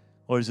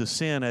 Or it is a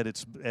sin at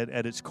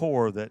its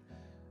core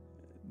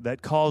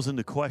that calls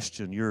into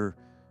question your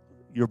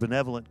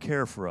benevolent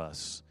care for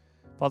us.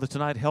 Father,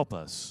 tonight help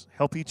us.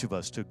 Help each of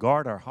us to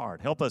guard our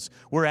heart. Help us.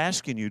 We're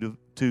asking you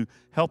to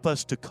help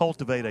us to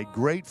cultivate a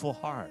grateful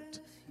heart.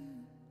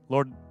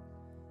 Lord,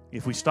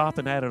 if we stop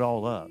and add it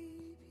all up,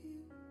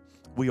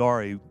 we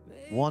are a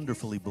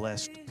wonderfully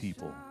blessed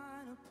people.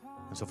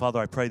 And so, Father,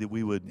 I pray that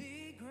we would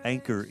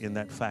anchor in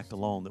that fact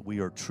alone, that we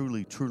are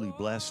truly, truly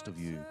blessed of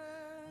you.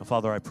 And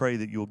Father, I pray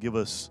that you'll give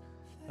us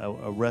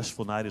a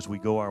restful night as we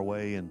go our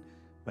way, and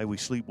may we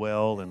sleep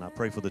well. And I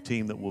pray for the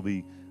team that will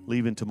be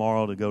leaving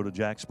tomorrow to go to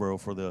Jacksboro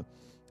for the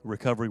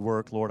recovery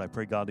work. Lord, I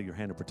pray, God, that your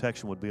hand of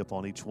protection would be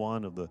upon each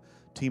one of the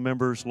team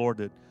members. Lord,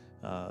 that,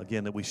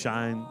 again, that we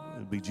shine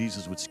and be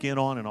Jesus with skin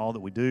on in all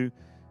that we do.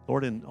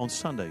 Lord, and on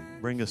Sunday,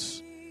 bring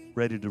us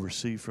ready to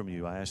receive from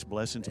you. I ask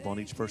blessings upon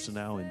each person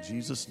now in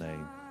Jesus'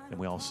 name. And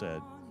we all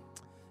said,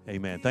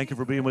 amen. Thank you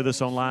for being with us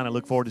online. I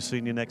look forward to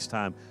seeing you next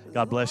time.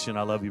 God bless you, and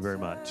I love you very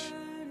much.